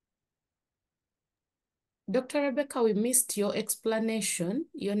 Dr. Rebecca, we missed your explanation.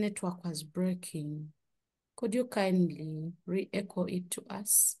 Your network was breaking. Could you kindly re-echo it to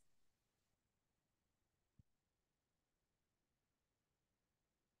us?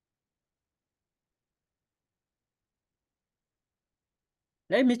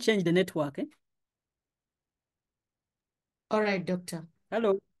 Let me change the network. All right, doctor.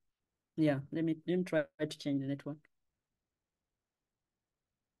 Hello. Yeah, let me try to change the network.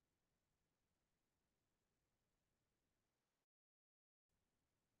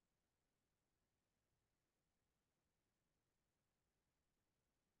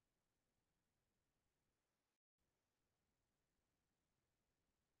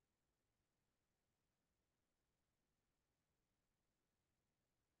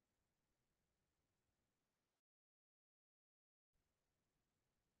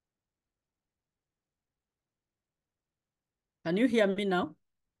 Can you hear me now?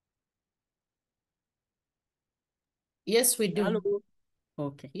 Yes, we do. Hello.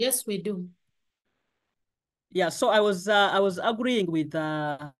 Okay. Yes, we do. Yeah, so I was agreeing with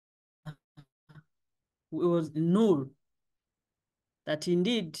it was Noor that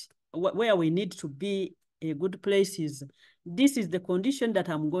indeed where we need to be a good place is, this is the condition that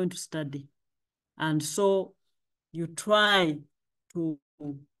I'm going to study. And so you try to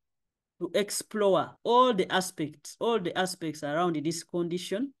explore all the aspects around this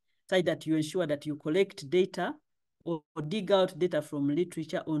condition, so that you ensure that you collect data or dig out data from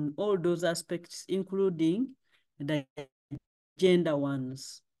literature on all those aspects, including the gender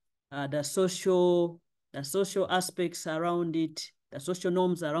ones, the social aspects around it, the social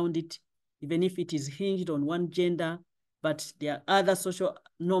norms around it, even if it is hinged on one gender, but there are other social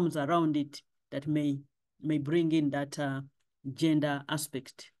norms around it that may bring in that gender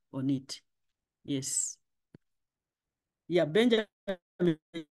aspect on it. Yes. Yeah, Benjamin,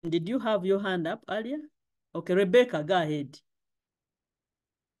 did you have your hand up earlier? Okay, Rebecca, go ahead.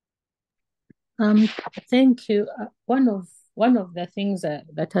 Thank you. One of the things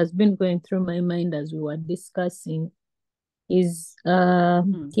that has been going through my mind as we were discussing is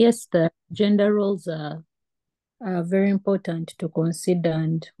yes, the gender roles are very important to consider,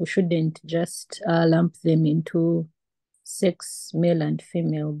 and we shouldn't just lump them into sex, male and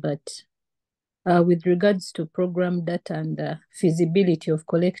female. But with regards to program data and the feasibility of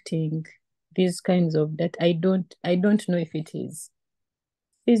collecting these kinds of data, I don't know if it is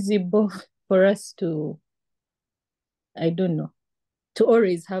feasible for us to, I don't know, to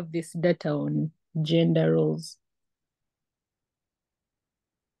always have this data on gender roles.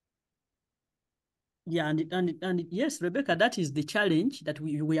 Yeah, and yes, Rebecca, that is the challenge that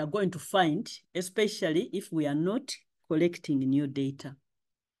we are going to find, especially if we are not collecting new data.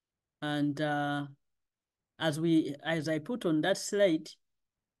 And as I put on that slide,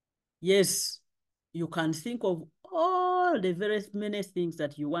 yes, you can think of all the very many things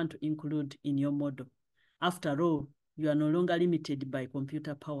that you want to include in your model. After all, you are no longer limited by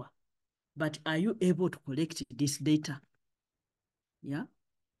computer power. But are you able to collect this data? Yeah?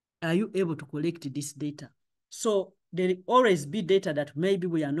 Are you able to collect this data? So there will always be data that maybe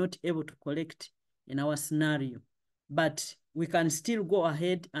we are not able to collect in our scenario, but we can still go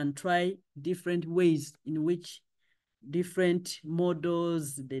ahead and try different ways in which different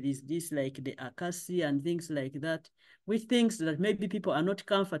models, there is this like the Akasi and things like that, with things that maybe people are not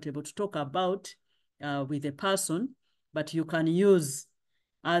comfortable to talk about with a person, but you can use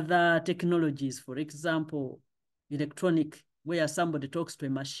other technologies, for example, electronic, where somebody talks to a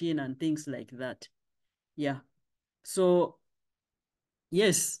machine and things like that. Yeah. So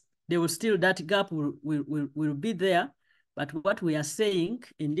yes, there will still, that gap will be there. But what we are saying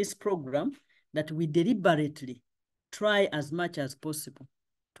in this program, that we deliberately try as much as possible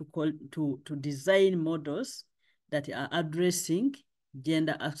to design models that are addressing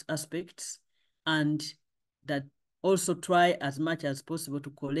gender aspects, and that also try as much as possible to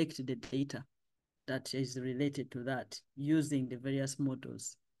collect the data that is related to that using the various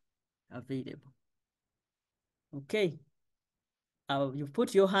models available. Okay. You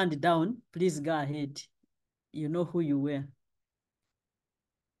put your hand down. Please go ahead. You know who you were.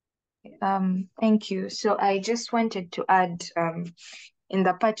 Thank you. So I just wanted to add in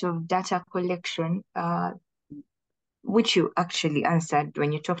the part of data collection, which you actually answered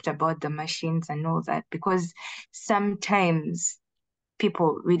when you talked about the machines and all that, because sometimes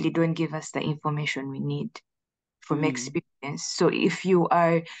people really don't give us the information we need from experience. So if you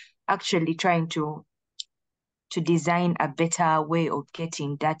are actually trying to design a better way of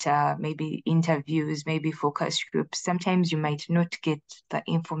getting data, maybe interviews, maybe focus groups, sometimes you might not get the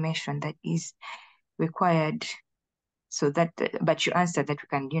information that is required. So that, but you answered that we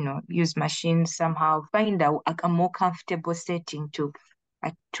can, use machines somehow, find a more comfortable setting to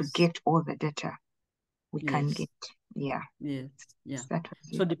get all the data we can get. Yeah. Yes. Yeah.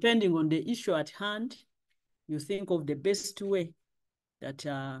 So depending on the issue at hand, you think of the best way that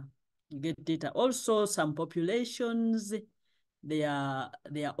you get data. Also, some populations, they are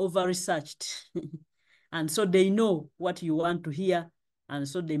over-researched. And so they know what you want to hear. And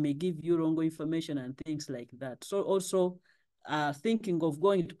so they may give you wrong information and things like that. So also thinking of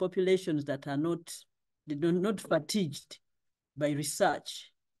going to populations that are not fatigued by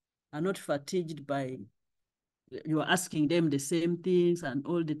research, are not fatigued by you're asking them the same things and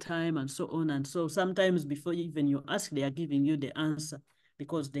all the time and so on. And so sometimes before even you ask, they are giving you the answer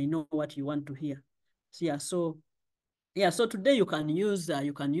because they know what you want to hear. So so today you can use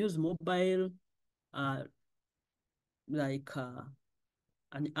mobile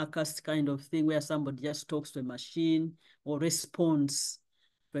an ACAST kind of thing where somebody just talks to a machine or responds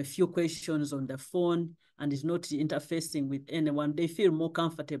to a few questions on the phone and is not interfacing with anyone, they feel more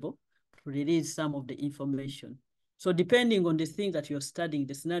comfortable to release some of the information. So depending on the thing that you're studying,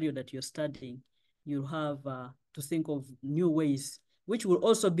 the scenario that you're studying, you have to think of new ways, which will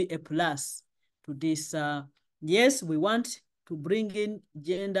also be a plus to this. Yes, we want to bring in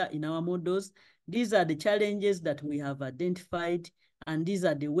gender in our models. These are the challenges that we have identified, and these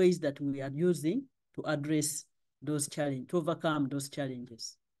are the ways that we are using to address those challenges, to overcome those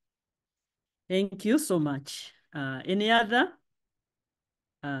challenges. Thank you so much. Any other?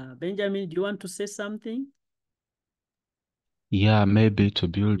 Benjamin, do you want to say something? Yeah, maybe to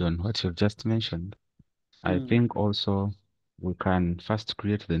build on what you've just mentioned. I think also we can first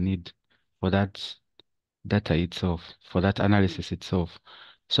create the need for that data itself, for that analysis itself,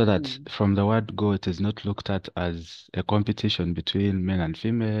 so that from the word go, it is not looked at as a competition between men and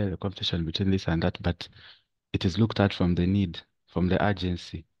female, a competition between this and that, but it is looked at from the need, from the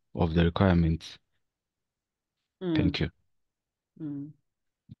urgency of the requirements. Thank you.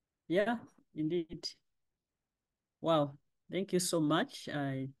 Yeah, indeed. Wow, thank you so much.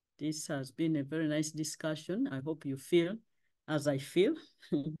 This has been a very nice discussion. I hope you feel as I feel.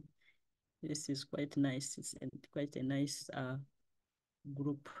 This is quite nice. It's quite a nice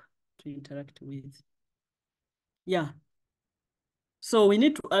group to interact with. Yeah. So we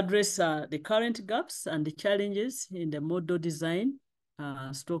need to address the current gaps and the challenges in the model design,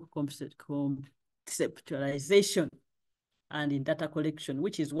 stroke conceptualization, and in data collection,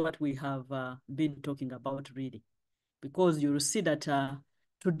 which is what we have been talking about really. Because you'll see that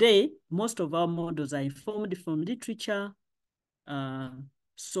today, most of our models are informed from literature.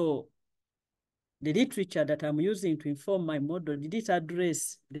 So the literature that I'm using to inform my model, did it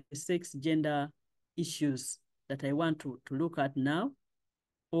address the sex gender issues that I want to look at now?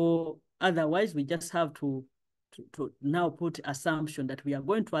 Or otherwise, we just have to now put assumption that we are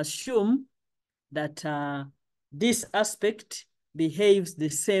going to assume that this aspect behaves the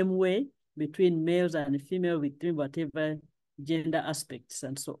same way between males and female within whatever gender aspects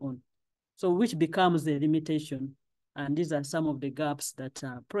and so on. So which becomes the limitation. And these are some of the gaps that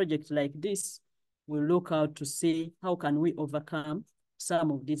projects like this will look out to see how can we overcome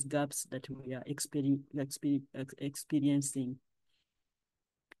some of these gaps that we are experiencing.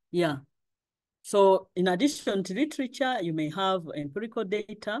 Yeah. So in addition to literature, you may have empirical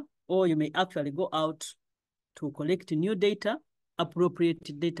data, or you may actually go out to collect new data,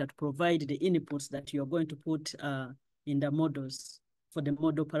 appropriate data to provide the inputs that you're going to put in the models for the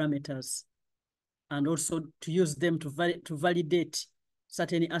model parameters, and also to use them to validate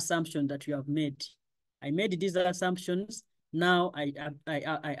certain assumptions that you have made. I made these assumptions. Now I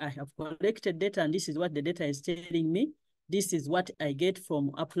have collected data, and this is what the data is telling me. This is what I get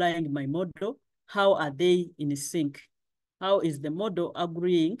from applying my model. How are they in sync? How is the model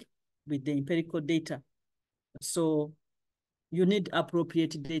agreeing with the empirical data? So you need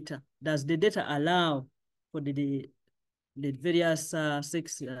appropriate data. Does the data allow for the various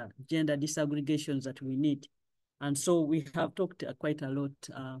sex gender disaggregations that we need? And so we have talked quite a lot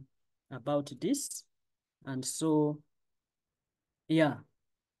about this. And so, yeah.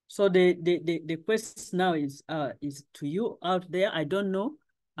 So the question now is to you out there. I don't know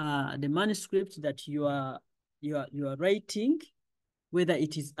the manuscript that you are writing, whether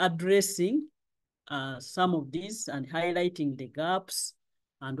it is addressing some of these and highlighting the gaps,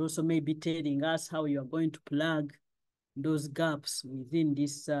 and also maybe telling us how you are going to plug those gaps within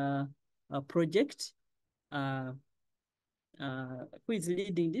this project. Who is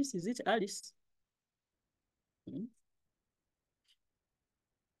leading this? Is it Alice?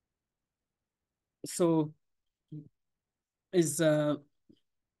 So is your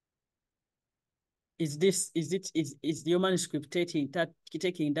manuscript taking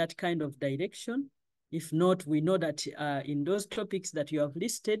that kind of direction? If not, we know that in those topics that you have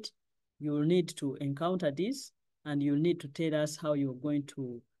listed, you will need to encounter this, and you'll need to tell us how you're going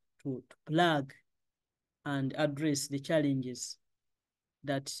to plug and address the challenges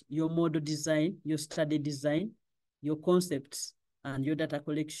that your model design, your study design, your concepts, and your data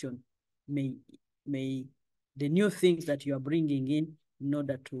collection may the new things that you are bringing in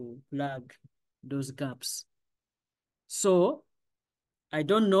order to plug those gaps. So I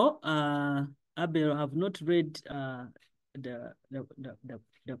don't know, Abel, have not read the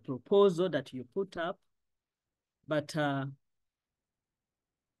proposal that you put up, but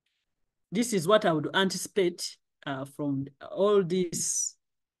this is what I would anticipate from all this.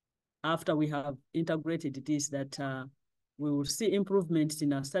 After we have integrated this, that we will see improvements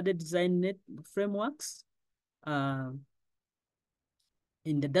in our study design frameworks.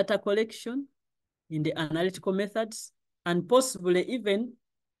 in the data collection, in the analytical methods, and possibly even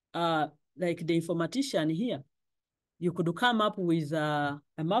like the informatician here, you could come up with a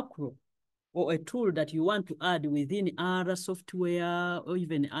macro or a tool that you want to add within other software or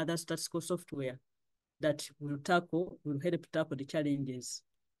even other statistical software that will help tackle the challenges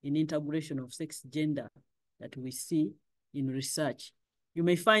in integration of sex gender that we see in research. You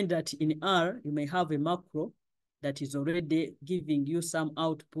may find that in R, you may have a macro that is already giving you some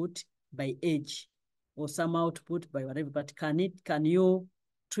output by age or some output by whatever, but can you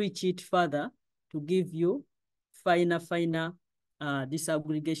tweak it further to give you finer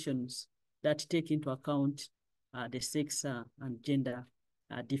disaggregations that take into account the sex and gender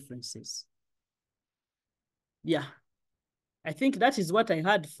differences. Yeah, I think that is what I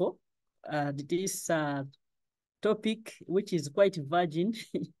had for this topic, which is quite virgin.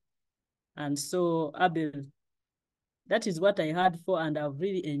 And so, Abel, that is what I had for, and I've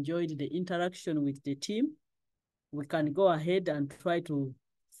really enjoyed the interaction with the team. We can go ahead and try to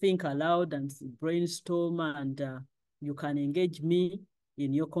think aloud and brainstorm, and you can engage me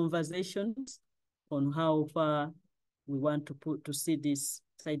in your conversations on how far we want to see this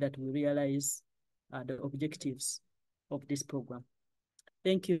side that we realize the objectives of this program.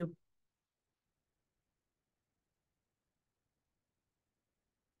 Thank you.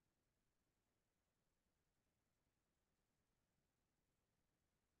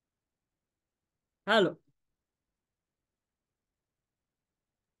 Hello.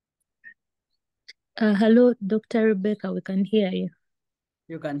 Hello, Dr. Rebecca, we can hear you.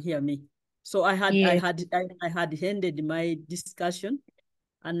 You can hear me. So I had ended my discussion,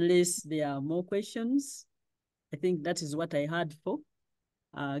 unless there are more questions. I think that is what I had for,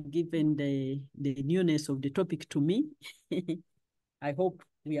 given the newness of the topic to me. I hope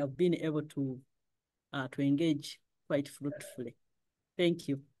we have been able to engage quite fruitfully. Thank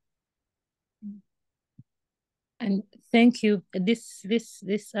you. And thank you. This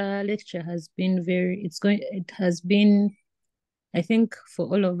lecture has been it has been, I think for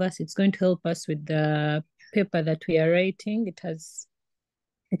all of us, it's going to help us with the paper that we are writing.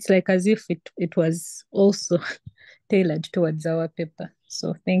 It's like as if it was also tailored towards our paper.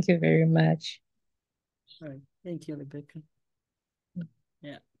 So thank you very much. All right. Thank you, Rebecca.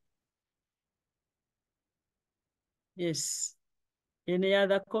 Yeah. Yes. Any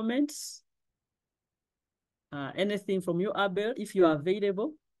other comments? Anything from you, Abel, if you are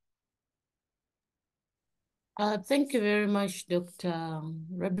available? Thank you very much, Dr.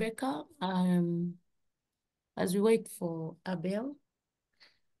 Rebecca. As we wait for Abel,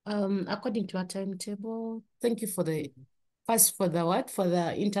 according to our timetable, thank you for the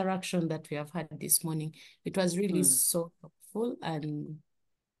interaction that we have had this morning. It was really so helpful, and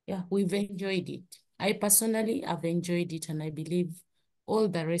yeah, we've enjoyed it. I personally have enjoyed it, and I believe all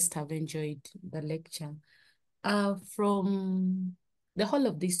the rest have enjoyed the lecture. From the whole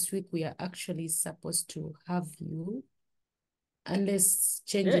of this week, we are actually supposed to have you, unless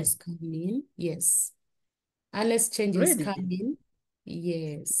changes come in. Yes. Unless changes come in.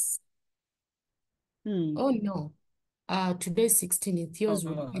 Yes. Oh, no. Today's 16th. Yours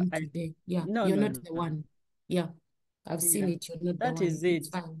will end today. Yeah. No, you're no, not the one. Yeah. I've seen it. You're not the one. That is it. It's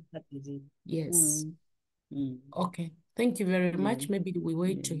fine. That is it. Yes. Okay. Thank you very much. Maybe we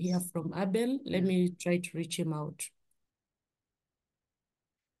wait to hear from Abel. Let me try to reach him out.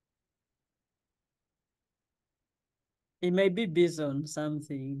 He may be busy on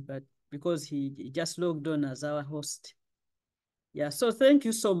something, but because he just logged on as our host. Yeah, so thank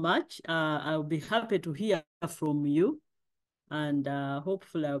you so much. I'll be happy to hear from you, and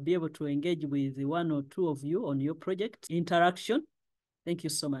hopefully I'll be able to engage with one or two of you on your project interaction. Thank you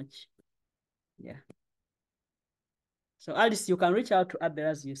so much. Yeah. So Alice, you can reach out to Abel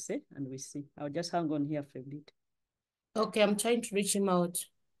as you say, and we see. I'll just hang on here for a bit. Okay, I'm trying to reach him out.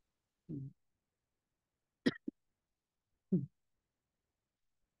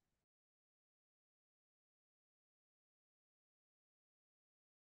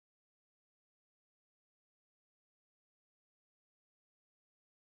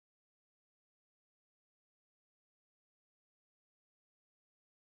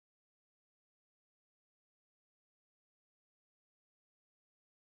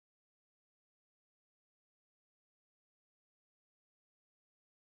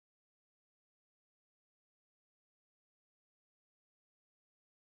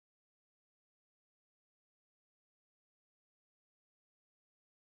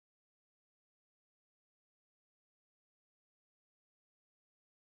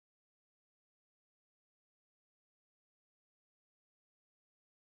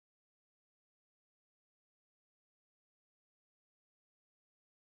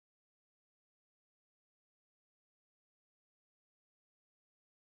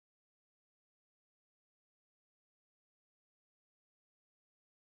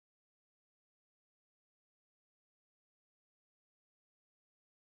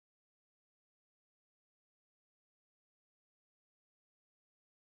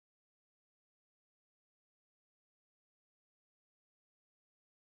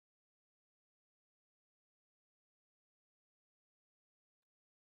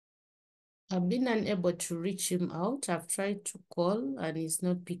 I've been unable to reach him out. I've tried to call and he's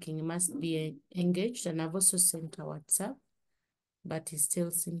not picking. He must be engaged. And I've also sent a WhatsApp, but he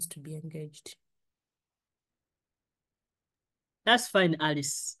still seems to be engaged. That's fine,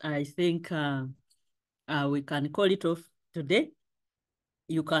 Alice. I think we can call it off today.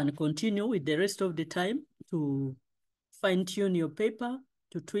 You can continue with the rest of the time to fine-tune your paper,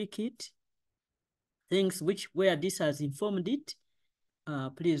 to tweak it. Things where this has informed it,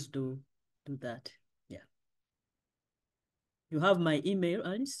 please do that. Yeah. You have my email,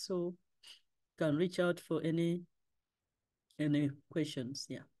 Alice, so you can reach out for any questions.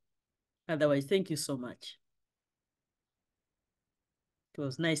 Yeah. Otherwise, thank you so much. It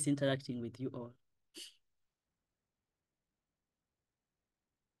was nice interacting with you all.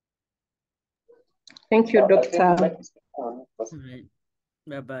 Thank you, Doctor. All right.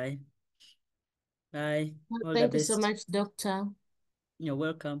 Bye-bye. Bye. All the Thank you best. so much, Doctor. You're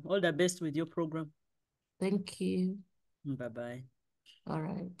welcome. All the best with your program. Thank you. Bye-bye. All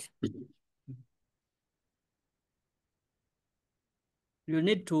right. You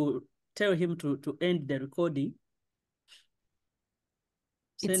need to tell him to end the recording.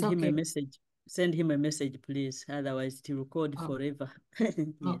 Send him a message. Send him a message, please. Otherwise, it will record forever. Yes.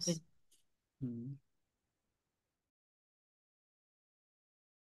 Okay. Mm.